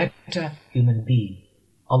 a better human being.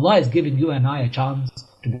 Allah is giving you and I a chance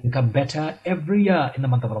to become better every year in the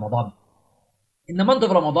month of Ramadan. In the month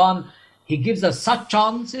of Ramadan, He gives us such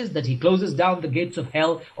chances that He closes down the gates of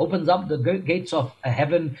hell, opens up the gates of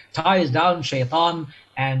heaven, ties down shaitan,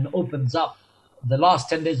 and opens up the last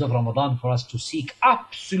 10 days of Ramadan for us to seek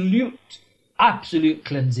absolute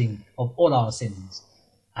cleansing of all our sins.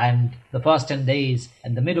 And the first 10 days,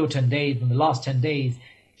 and the middle 10 days, and the last 10 days,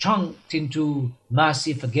 chunked into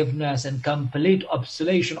mercy, forgiveness, and complete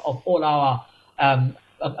absolution of all our,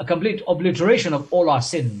 a complete obliteration of all our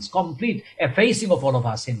sins, complete effacing of all of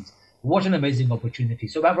our sins. What an amazing opportunity.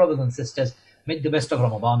 So my brothers and sisters, make the best of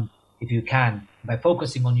Ramadan if you can, by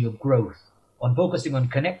focusing on your growth, on focusing on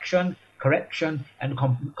connection, correction, and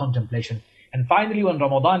contemplation. And finally, when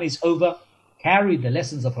Ramadan is over, carry the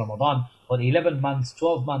lessons of Ramadan for 11 months,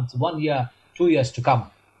 12 months, 1 year, 2 years to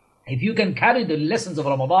come. If you can carry the lessons of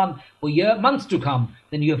Ramadan for months to come,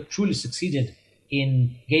 then you have truly succeeded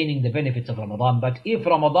in gaining the benefits of Ramadan. But if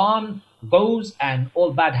Ramadan goes and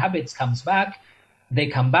all bad habits come back,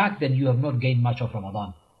 then you have not gained much of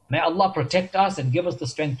Ramadan. May Allah protect us and give us the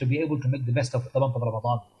strength to be able to make the best of the month of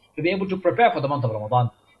Ramadan, to be able to prepare for the month of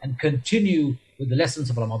Ramadan and continue with the lessons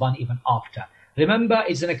of Ramadan even after. Remember,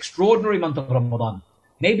 it's an extraordinary month of Ramadan.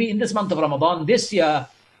 Maybe in this month of Ramadan, this year,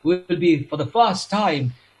 we will be for the first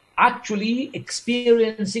time actually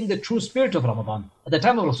experiencing the true spirit of Ramadan. At the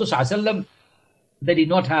time of Rasulullah, they did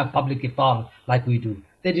not have public iftar like we do.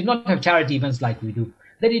 They did not have charity events like we do.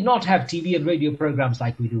 They did not have TV and radio programs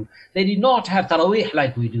like we do. They did not have Taraweeh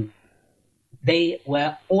like we do. They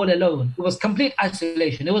were all alone. It was complete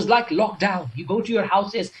isolation. It was like lockdown. You go to your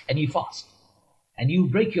houses and you fast. And you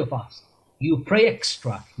break your fast. You pray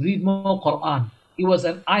extra. You read more Quran. It was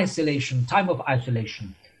an isolation, time of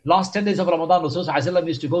isolation. Last 10 days of Ramadan, Rasulullah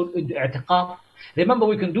used to go into i'tiqaf. Remember,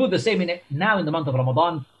 we can do the same now in the month of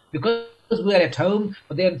Ramadan because we are at home.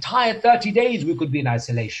 For the entire 30 days, we could be in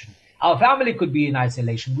isolation. Our family could be in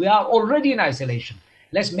isolation. We are already in isolation.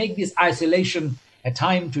 Let's make this isolation a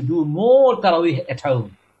time to do more Taraweeh at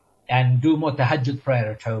home and do more Tahajjud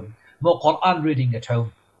prayer at home, more Quran reading at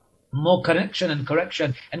home, more connection and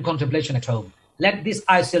correction and contemplation at home. Let this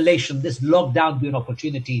isolation, this lockdown be an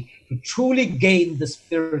opportunity to truly gain the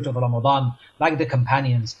spirit of Ramadan like the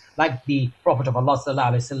companions, like the Prophet of Allah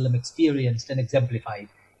ﷺ experienced and exemplified.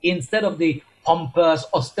 Instead of the pompous,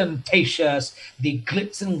 ostentatious, the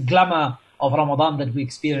glitz and glamour of Ramadan that we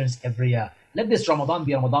experience every year. Let this Ramadan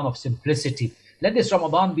be a Ramadan of simplicity. Let this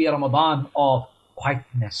Ramadan be a Ramadan of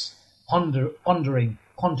quietness, pondering,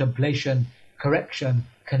 contemplation, correction,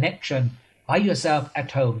 connection by yourself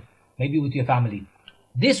at home, maybe with your family.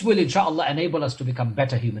 This will inshallah enable us to become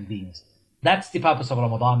better human beings. That's the purpose of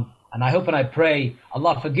Ramadan. And I hope and I pray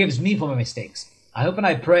Allah forgives me for my mistakes. I hope and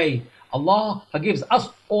I pray Allah forgives us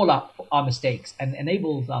all our mistakes and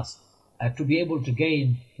enables us to be able to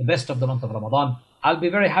gain the best of the month of Ramadan. I'll be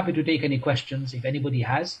very happy to take any questions if anybody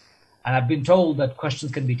has. And I've been told that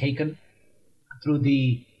questions can be taken through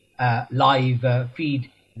the live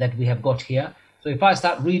feed that we have got here. So if I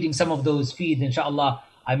start reading some of those feeds, inshallah,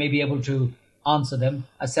 I may be able to answer them.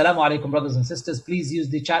 Assalamu alaikum, brothers and sisters. Please use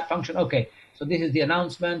the chat function. Okay, so this is the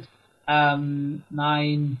announcement.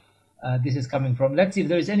 This is coming from, let's see if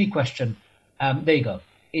there is any question. There you go.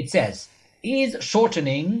 It says, is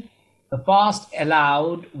shortening the fast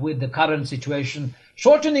allowed with the current situation?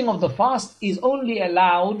 Shortening of the fast is only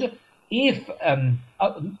allowed if,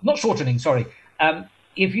 not shortening, sorry.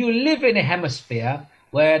 If you live in a hemisphere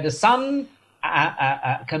where the sun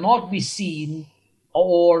cannot be seen,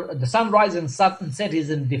 or the sunrise and sunset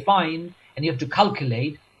isn't defined, and you have to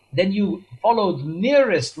calculate, then you follow the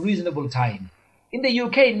nearest reasonable time. In the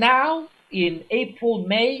UK now, in April,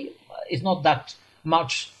 May, it's not that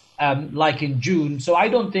much like in June. So I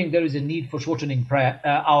don't think there is a need for shortening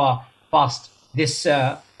our fast this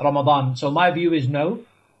Ramadan. So my view is no.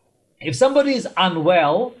 If somebody is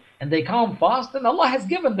unwell and they can't fast, then Allah has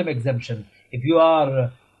given them exemption. If you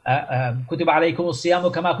are كتب عليكم الصيام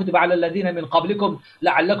كما كتب على الذين من قبلكم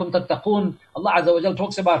لعلكم تتقون. Allah Azza wa Jal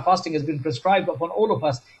talks about fasting has been prescribed upon all of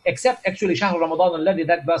us, except actually شهر رمضان الذي,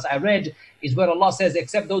 that verse I read is where Allah says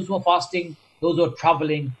except those who are fasting, those who are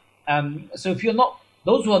traveling. So if you're not,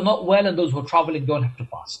 those who are not well and those who are traveling don't have to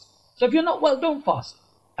fast. So if you're not well, don't fast.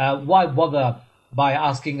 Why bother by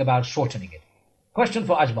asking about shortening it? Question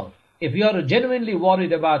for Ajmal. If you are genuinely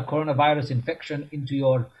worried about coronavirus infection into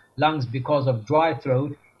your lungs because of dry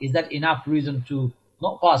throat, is that enough reason to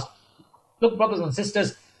not fast? Look, brothers and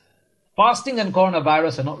sisters, fasting and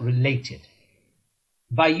coronavirus are not related.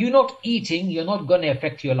 By you not eating, you're not going to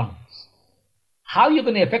affect your lungs. How you're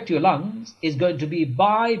going to affect your lungs is going to be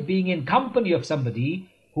by being in company of somebody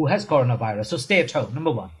who has coronavirus. So stay at home, number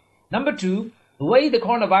one. Number two, the way the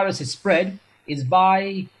coronavirus is spread is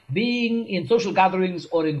by being in social gatherings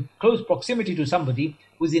or in close proximity to somebody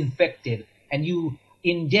who's infected, and you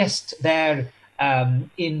ingest their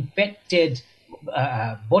infected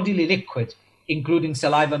bodily liquid, including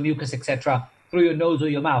saliva, mucus, etc., through your nose or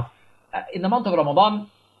your mouth. In the month of Ramadan,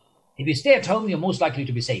 if you stay at home, you're most likely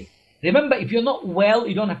to be safe. Remember, if you're not well,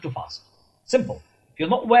 you don't have to fast. Simple. If you're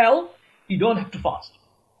not well, you don't have to fast.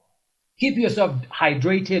 Keep yourself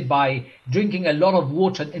hydrated by drinking a lot of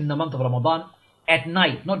water in the month of Ramadan at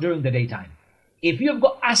night, not during the daytime. If you've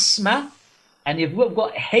got asthma and if you've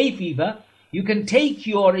got hay fever, You can take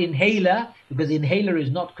your inhaler, because inhaler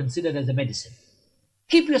is not considered as a medicine.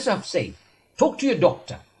 Keep yourself safe. Talk to your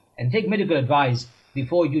doctor and take medical advice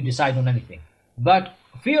before you decide on anything. But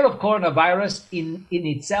fear of coronavirus in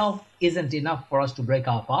itself isn't enough for us to break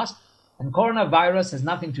our fast. And coronavirus has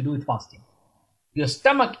nothing to do with fasting. Your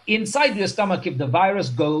stomach, inside your stomach, if the virus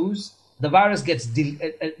goes, the virus gets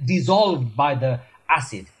dissolved by the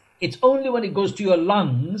acid. It's only when it goes to your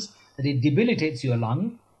lungs that it debilitates your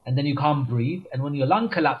lung, and then you can't breathe. And when your lung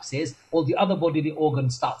collapses, all the other bodily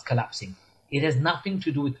organs starts collapsing. It has nothing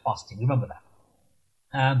to do with fasting. Remember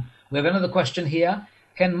that. We have another question here.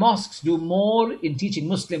 Can mosques do more in teaching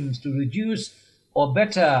Muslims to reduce or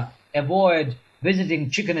better avoid visiting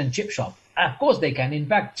chicken and chip shop? Of course they can. In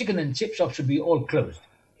fact, chicken and chip shop should be all closed.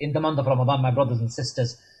 In the month of Ramadan, my brothers and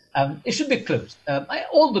sisters, it should be closed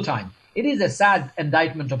all the time. It is a sad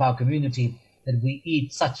indictment of our community that we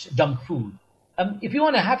eat such junk food. If you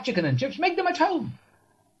want to have chicken and chips, make them at home.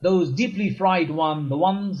 Those deeply fried ones, the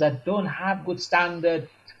ones that don't have good standard.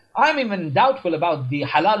 I'm even doubtful about the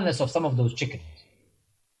halalness of some of those chickens.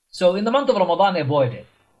 So in the month of Ramadan, avoid it.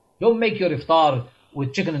 Don't make your iftar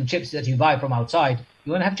with chicken and chips that you buy from outside.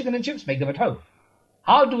 You want to have chicken and chips, make them at home.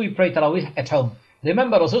 How do we pray Taraweeh at home?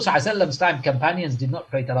 Remember, Rasul's time, companions did not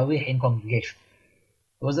pray Taraweeh in congregation.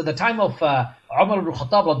 It was at the time of Umar ibn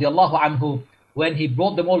Khattab radiallahu anhu, when he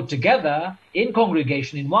brought them all together in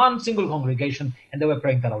congregation, in one single congregation, and they were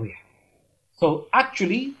praying Taraweeh. So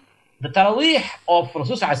actually, the Taraweeh of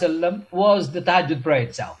Rasul was the Tahajjud prayer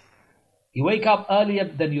itself. You wake up earlier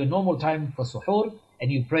than your normal time for suhoor, and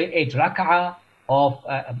you pray 8 rak'ah of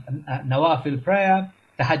nawafil prayer,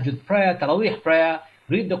 Tahajjud prayer, Taraweeh prayer,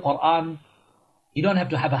 read the Quran. You don't have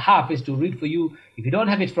to have a hafiz to read for you. If you don't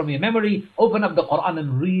have it from your memory, open up the Quran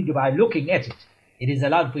and read by looking at it. It is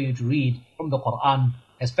allowed for you to read from the Quran,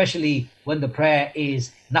 especially when the prayer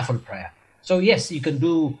is nafil prayer. So yes, you can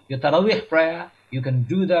do your Taraweeh prayer, you can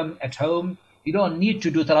do them at home. You don't need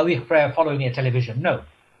to do Taraweeh prayer following a television. No,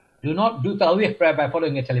 do not do Taraweeh prayer by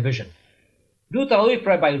following a television. Do Taraweeh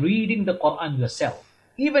prayer by reading the Quran yourself.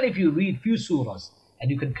 Even if you read few surahs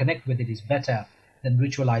and you can connect with it, is better than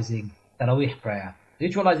ritualizing Taraweeh prayer.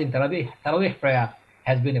 Ritualizing Taraweeh prayer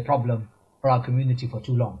has been a problem for our community for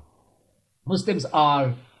too long. Muslims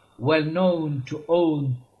are well known to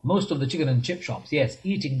own most of the chicken and chip shops. Yes,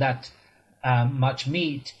 eating that much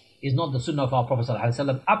meat is not the sunnah of our Prophet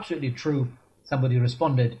ﷺ. Absolutely true. Somebody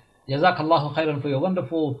responded, Jazakallahu khairan for your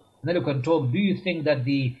wonderful and eloquent talk. Do you think that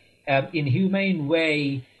the inhumane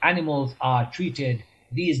way animals are treated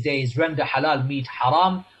these days render halal meat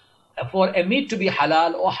haram? For a meat to be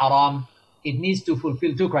halal or haram, it needs to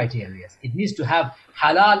fulfill 2 criteria. It needs to have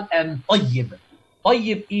halal and tayyib.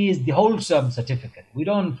 Tayyib is the wholesome certificate. We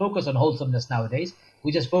don't focus on wholesomeness nowadays.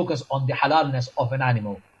 We just focus on the halalness of an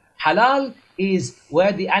animal. Halal is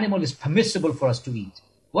where the animal is permissible for us to eat.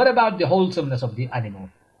 What about the wholesomeness of the animal?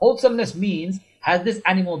 Wholesomeness means, has this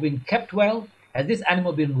animal been kept well? Has this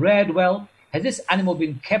animal been reared well? Has this animal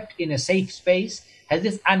been kept in a safe space? Has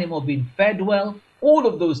this animal been fed well? All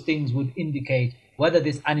of those things would indicate whether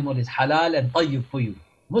this animal is halal and tayyib for you.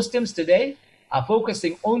 Muslims today are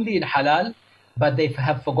focusing only in halal, but they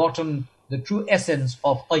have forgotten the true essence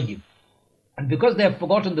of tayyib. And because they have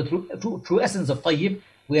forgotten the true essence of tayyib,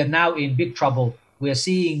 we are now in big trouble. We are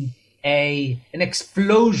seeing an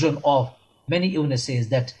explosion of many illnesses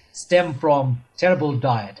that stem from terrible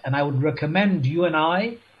diet. And I would recommend you and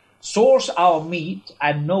I source our meat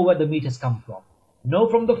and know where the meat has come from. Know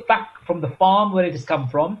from the farm where it has come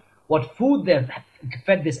from, what food they've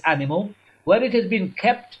fed this animal, where it has been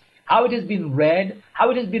kept, how it has been reared,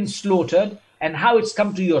 how it has been slaughtered, and how it's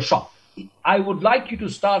come to your shop. I would like you to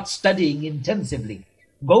start studying intensively.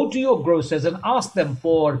 Go to your grocers and ask them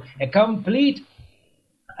for a complete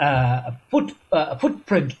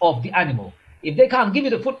footprint of the animal. If they can't give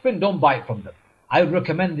you the footprint, don't buy it from them. I would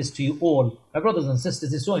recommend this to you all. My brothers and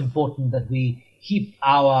sisters, it's so important that we keep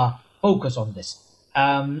our focus on this.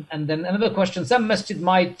 And then another question, some masjid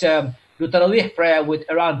might do Taraweeh prayer with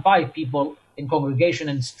around 5 people in congregation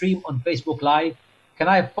and stream on Facebook Live. Can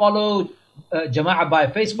I follow Jama'ah by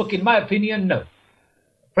Facebook? In my opinion, no.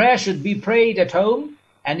 Prayer should be prayed at home,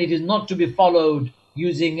 and it is not to be followed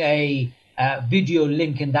using a video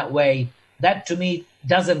link in that way. That to me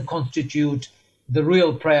doesn't constitute the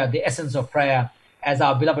real prayer, the essence of prayer, as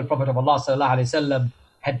our beloved Prophet of Allah ﷺ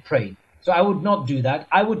had prayed. So I would not do that.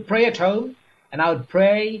 I would pray at home, and I would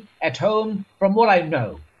pray at home from what I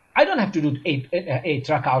know. I don't have to do 8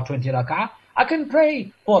 rak'ah or 20 rak'ah. I can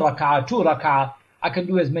pray 4 rak'ah, 2 rak'ah. I can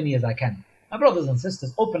do as many as I can. My brothers and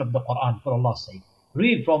sisters, open up the Quran for Allah's sake.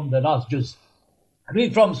 Read from the last juz.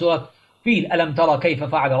 Read from Surah feel, Alam tara kayfa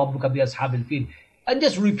fa'ala rabbuka bi ashabil fil. And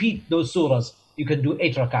just repeat those surahs. You can do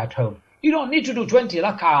 8 rak'ah at home. You don't need to do 20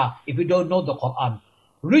 rak'ah if you don't know the Quran.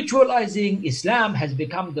 Ritualizing Islam has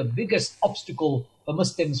become the biggest obstacle for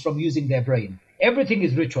Muslims from using their brain. Everything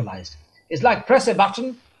is ritualized. It's like press a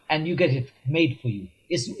button and you get it made for you.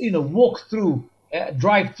 It's, walk through,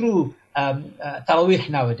 drive through Taraweeh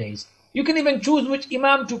nowadays. You can even choose which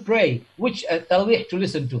Imam to pray, which Taraweeh to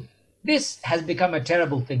listen to. This has become a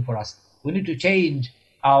terrible thing for us. We need to change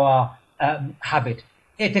our habit.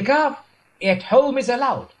 I'tikaf at home is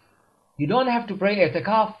allowed. You don't have to pray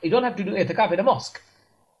i'tikaf. You don't have to do i'tikaf in a mosque.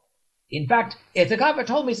 In fact, i'tikaf at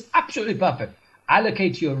home is absolutely perfect.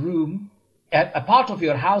 Allocate your room, a part of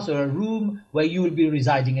your house or a room where you will be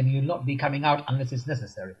residing and you will not be coming out unless it's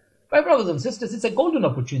necessary. My brothers and sisters, it's a golden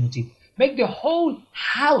opportunity. Make the whole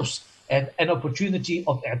house an opportunity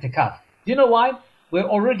of i'tikaf. Do you know why? We're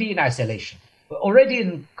already in isolation. We're already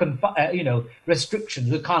in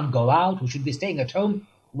restrictions. We can't go out. We should be staying at home.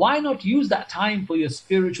 Why not use that time for your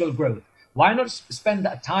spiritual growth? Why not spend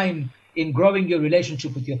that time in growing your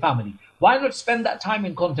relationship with your family? Why not spend that time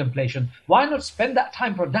in contemplation? Why not spend that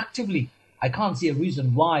time productively? I can't see a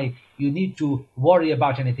reason why you need to worry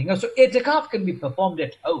about anything else. So i'tikaf can be performed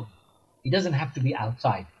at home. It doesn't have to be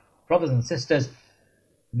outside. Brothers and sisters,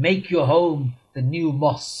 make your home the new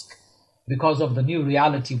mosque because of the new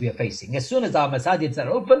reality we are facing. As soon as our masajids are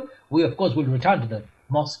open, we of course will return to the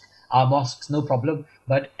mosque, our mosques, no problem.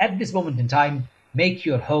 But at this moment in time, make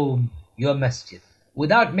your home your masjid.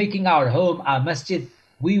 Without making our home our masjid,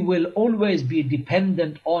 we will always be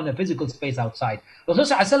dependent on a physical space outside.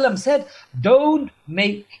 Rasulullah said, don't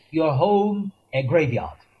make your home a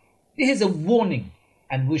graveyard. This is a warning,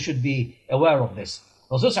 and we should be aware of this.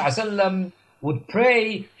 Rasulullah would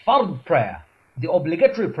pray fard prayer, the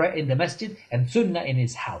obligatory prayer in the masjid, and sunnah in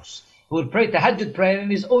his house. He would pray tahajjud prayer in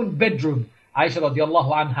his own bedroom. Aisha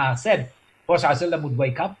radiallahu anha said, Rasulullah would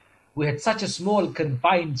wake up. We had such a small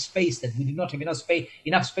confined space that we did not have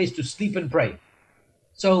enough space to sleep and pray.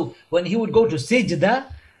 So when he would go to sajda,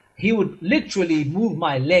 he would literally move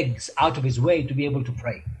my legs out of his way to be able to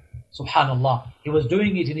pray. Subhanallah. He was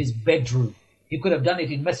doing it in his bedroom. He could have done it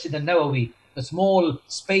in Masjid al-Nawawi, the small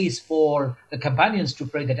space for the companions to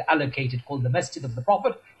pray that allocated called the Masjid of the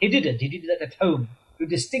Prophet. He didn't. He did that at home to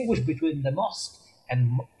distinguish between the mosque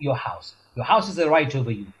and your house. Your house is a right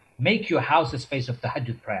over you. Make your house a space of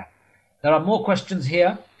tahajjud prayer. There are more questions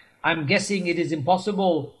here. I'm guessing it is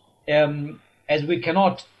impossible as we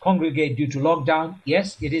cannot congregate due to lockdown.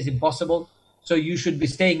 Yes, it is impossible. So you should be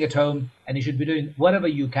staying at home and you should be doing whatever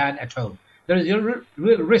you can at home. There is a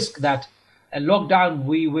real risk that a lockdown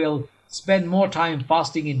we will spend more time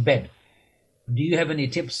fasting in bed. Do you have any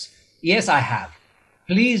tips? Yes, I have.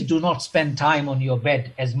 Please do not spend time on your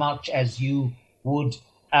bed as much as you would.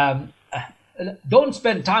 Don't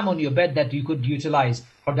spend time on your bed that you could utilize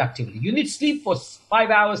productively. You need sleep for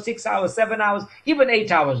 5 hours, 6 hours, 7 hours, even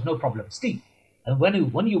 8 hours, no problem. Sleep. And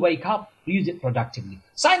when you wake up, use it productively.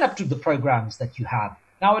 Sign up to the programs that you have.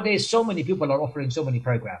 Nowadays, so many people are offering so many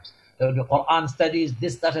programs. The Quran studies,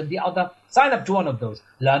 this, that, and the other. Sign up to one of those.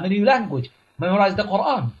 Learn a new language. Memorize the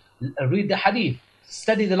Quran. Read the Hadith.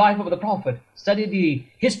 Study the life of the Prophet. Study the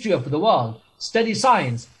history of the world. Study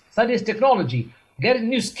science. Study technology. Get a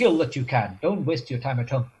new skill that you can. Don't waste your time at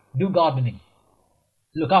home. Do gardening.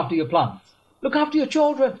 Look after your plants. Look after your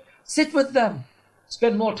children. Sit with them.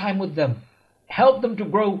 Spend more time with them. Help them to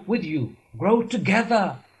grow with you. Grow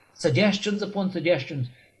together. Suggestions upon suggestions.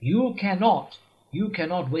 You cannot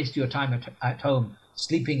waste your time at home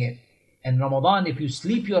sleeping it. And Ramadan, if you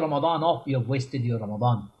sleep your Ramadan off, you have wasted your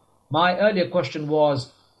Ramadan. My earlier question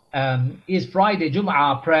was, is Friday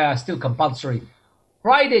Jum'ah prayer still compulsory?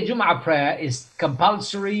 Friday Jum'ah prayer is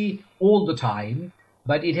compulsory all the time,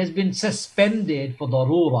 but it has been suspended for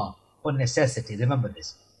darura, for necessity. Remember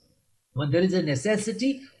this. When there is a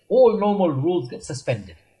necessity, all normal rules get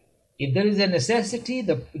suspended. If there is a necessity,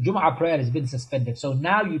 the Jum'ah prayer has been suspended. So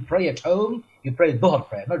now you pray at home, you pray Dhuhr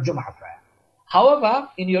prayer, not Jum'ah prayer. However,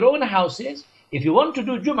 in your own houses, if you want to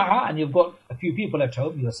do Jum'ah and you've got a few people at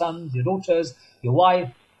home, your sons, your daughters, your wife,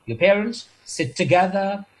 your parents, sit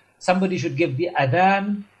together. Somebody should give the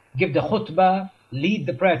adhan, give the khutbah, lead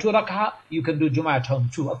the prayer 2 rak'ah. You can do Jum'ah at home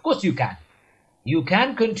too. Of course you can. You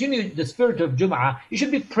can continue the spirit of Jum'ah. You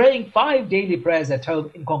should be praying 5 daily prayers at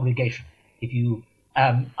home in congregation. If you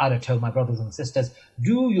are at home, my brothers and sisters,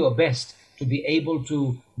 do your best to be able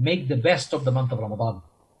to make the best of the month of Ramadan.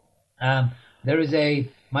 There is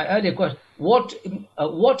my earlier question,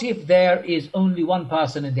 what if there is only one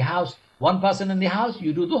person in the house? One person in the house,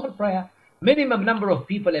 you do Dhuhr prayer. Minimum number of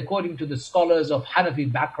people, according to the scholars of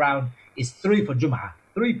Hanafi background, is 3 for Jum'ah.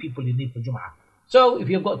 3 people you need for Jum'ah. So if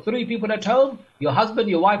you've got 3 people at home, your husband,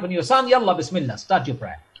 your wife and your son, yalla bismillah, start your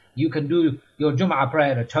prayer. You can do your Jum'ah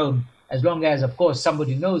prayer at home, as long as, of course,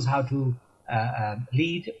 somebody knows how to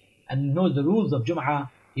lead and knows the rules of Jum'ah.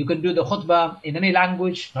 You can do the khutbah in any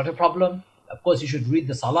language, not a problem. Of course, you should read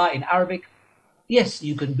the salah in Arabic. Yes,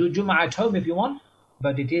 you can do Jum'ah at home if you want,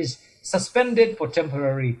 but it is suspended for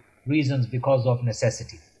temporary reasons because of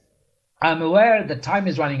necessity. I'm aware that time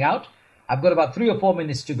is running out. I've got about 3 or 4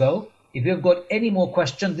 minutes to go. If you've got any more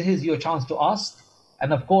questions, this is your chance to ask.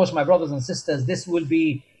 And of course, my brothers and sisters, this will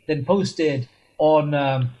be then posted on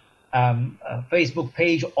a Facebook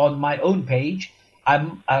page, on my own page.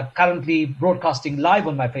 I'm currently broadcasting live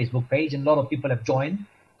on my Facebook page, and a lot of people have joined.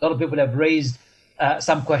 A lot of people have raised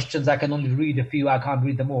some questions. I can only read a few. I can't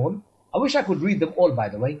read them all. I wish I could read them all, by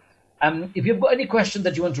the way. If you've got any questions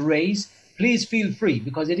that you want to raise, please feel free,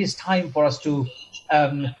 because it is time for us to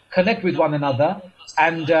connect with one another.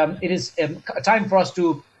 And it is time for us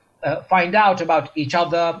to find out about each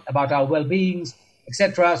other, about our well-beings,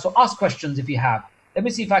 etc. So ask questions if you have. Let me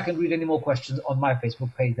see if I can read any more questions on my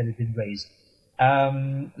Facebook page that have been raised.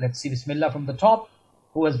 Let's see, Bismillah from the top.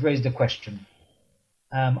 Who has raised a question?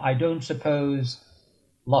 I don't suppose,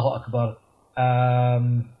 Allahu Akbar.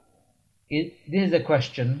 This is a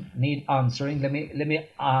question, need answering. Let me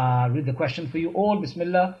read the question for you all.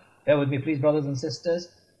 Bismillah. Bear with me, please, brothers and sisters.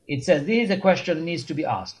 It says, this is a question that needs to be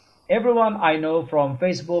asked. Everyone I know from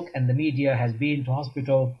Facebook and the media has been to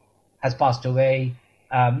hospital, has passed away.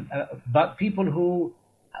 But people who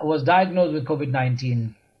was diagnosed with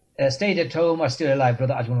COVID-19 stayed at home are still alive.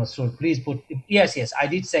 Brother Ajmal Masroor, please put, yes, I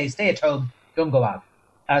did say stay at home, don't go out.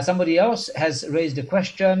 Somebody else has raised a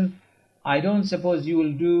question. I don't suppose you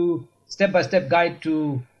will do step-by-step guide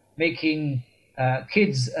to making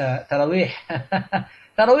kids Taraweeh.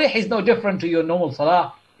 Taraweeh is no different to your normal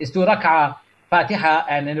salah. It's 2 rak'ah, Fatiha,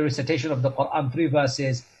 and then a recitation of the Quran, 3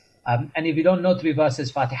 verses. And if you don't know 3 verses,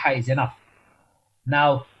 Fatiha is enough.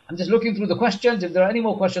 Now, I'm just looking through the questions. If there are any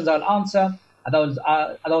more questions, I'll answer. Otherwise,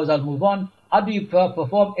 I'll move on. How do you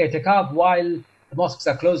perform i'tikaf while the mosques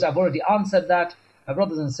are closed? I've already answered that, my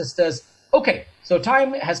brothers and sisters. Okay, so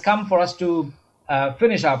time has come for us to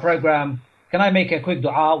finish our program. Can I make a quick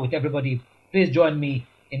dua with everybody? Please join me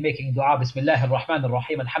in making dua. Bismillah ar-Rahman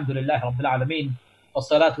ar-Rahim. Alhamdulillah Rabbil Alameen.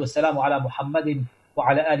 والصلاة والسلام على محمد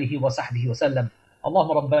وعلى آله وصحبه وسلم.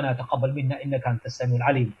 اللهم ربنا تقبل منا إنك أنت السميع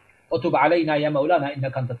العليم وتب علينا يا مولانا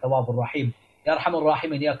إنك أنت التواب الرحيم. يا أرحم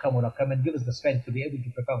الراحمين يا أكرم الأكرمين. Give us the strength to be able to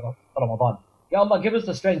prepare for Ramadan. Ya Allah, give us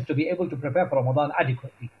the strength to be able to prepare for Ramadan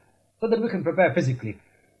adequately, so that we can prepare physically,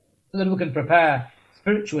 so that we can prepare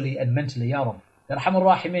spiritually and mentally. Ya Rabb. Ya Arham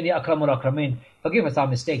al-Rahimin, Ya Akram al-Akramin. Forgive us our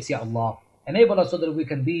mistakes, Ya Allah. Enable us so that we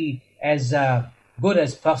can be as good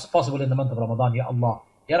as possible in the month of Ramadan, Ya Allah.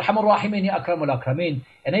 Ya Arham al-Rahimin, Ya Akram al-Akramin.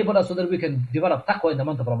 Enable us so that we can develop taqwa in the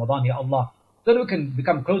month of Ramadan, Ya Allah. So that we can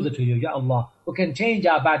become closer to you, Ya Allah. We can change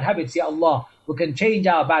our bad habits, Ya Allah. We can change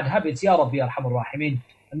our bad habits, Ya Rabbi, Ya Arham al-Rahimin.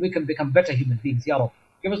 And we can become better human beings, Ya Rabb.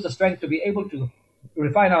 Give us the strength to be able to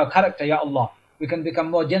refine our character, Ya Allah. We can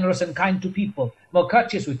become more generous and kind to people, more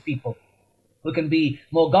courteous with people. We can be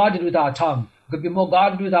more guarded with our tongue. We can be more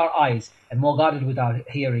guarded with our eyes and more guarded with our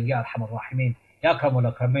hearing, Ya Arham al-Rahimin. Ya Akram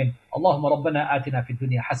al-Akramin. Allahumma rabbana atina fi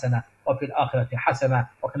dunya hasana wa fil akhirati hasana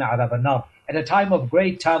wa qina adhab an-nar. At a time of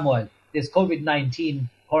great turmoil, this COVID-19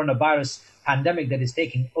 coronavirus pandemic that is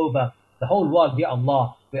taking over the whole world, Ya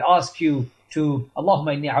Allah, we ask you to,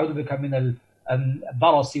 Allahumma inni a'udhu bika min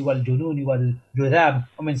al-barasi wal-jununi wal-judham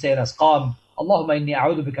wa min sayyi al-asqam. Allahumma inni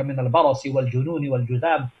a'udhu bika min al-barasi wal-jununi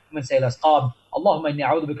wal-judham wa min sayyi al-asqam. Allahumma inni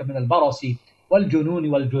a'udhu bika min al-barasi wal-jununi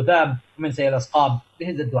wal-judham wa min sayyi al-asqam. This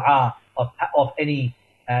is the dua of any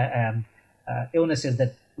illnesses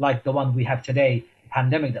that, like the one we have today,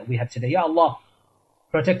 pandemic that we have today. Ya Allah,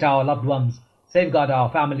 protect our loved ones, safeguard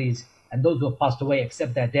our families, and those who have passed away,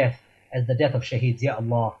 accept their death as the death of shaheeds, Ya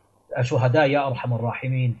Allah. Shuhada, Ya Arham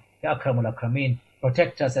al-Rahimin, Ya Akram al-Akramin.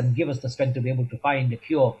 Protect us and give us the strength to be able to find a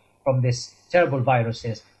cure from this terrible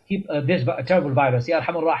viruses. Keep this terrible virus, Ya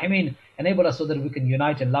Arham al-Rahimin. Enable us so that we can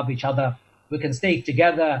unite and love each other. We can stay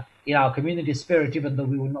together in our community spirit, even though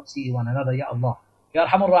we will not see one another, Ya Allah. Ya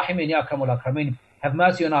Arham al-Rahimin, Ya Akram al-Akramin. Have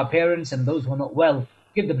mercy on our parents and those who are not well.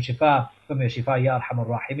 Give them shifa from your shifa, Ya Arham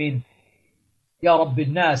al-Rahimin. Ya Rabb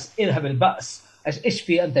al-Nas, idhab al-ba's.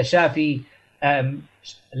 اشفي أنت شافي.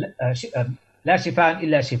 لا شفاء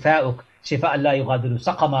إلا شفاءك شفاء لا يغادر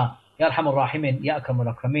سقما. يا أرحم الراحمين يا أكرم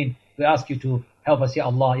الأكرمين. We ask you to help us, Ya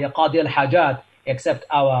Allah. Ya Qadi al-Hajat, accept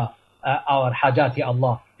our hajat, Ya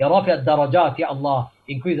Allah. Ya Rafi al-Darajat, Ya Allah,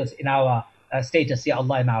 increase us in our status, Ya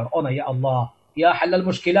Allah, in our honor, Ya Allah. Ya Hal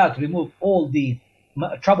al-Mushkilat, remove all the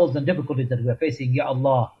troubles and difficulties that we are facing. Ya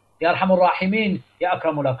Allah, Ya Arhamur Rahimin, Ya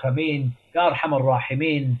Akramul Akramin, Ya Arhamur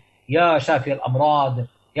Rahimin, Ya Shafi al-Amrad,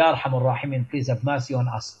 Ya Arhamur Rahimin, please have mercy on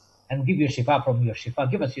us and give your shifa from your shifa.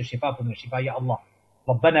 Give us your shifa from your shifa, Ya Allah.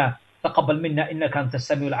 ربنا تقبل منا إنك أنت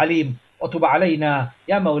السميع العليم وتب علينا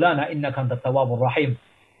يا مولانا إنك أنت التواب الرحيم.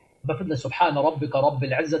 بفضل سبحان ربك رب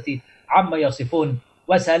العزة عما يصفون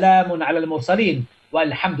وسلام على المرسلين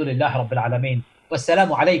والحمد لله رب العالمين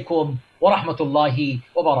والسلام عليكم ورحمة الله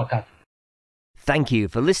وبركاته. Thank you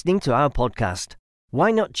for listening to our podcast.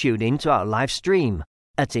 Why not tune in to our live stream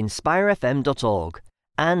at inspirefm.org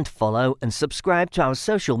and follow and subscribe to our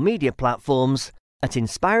social media platforms at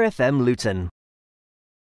Inspire FM Luton.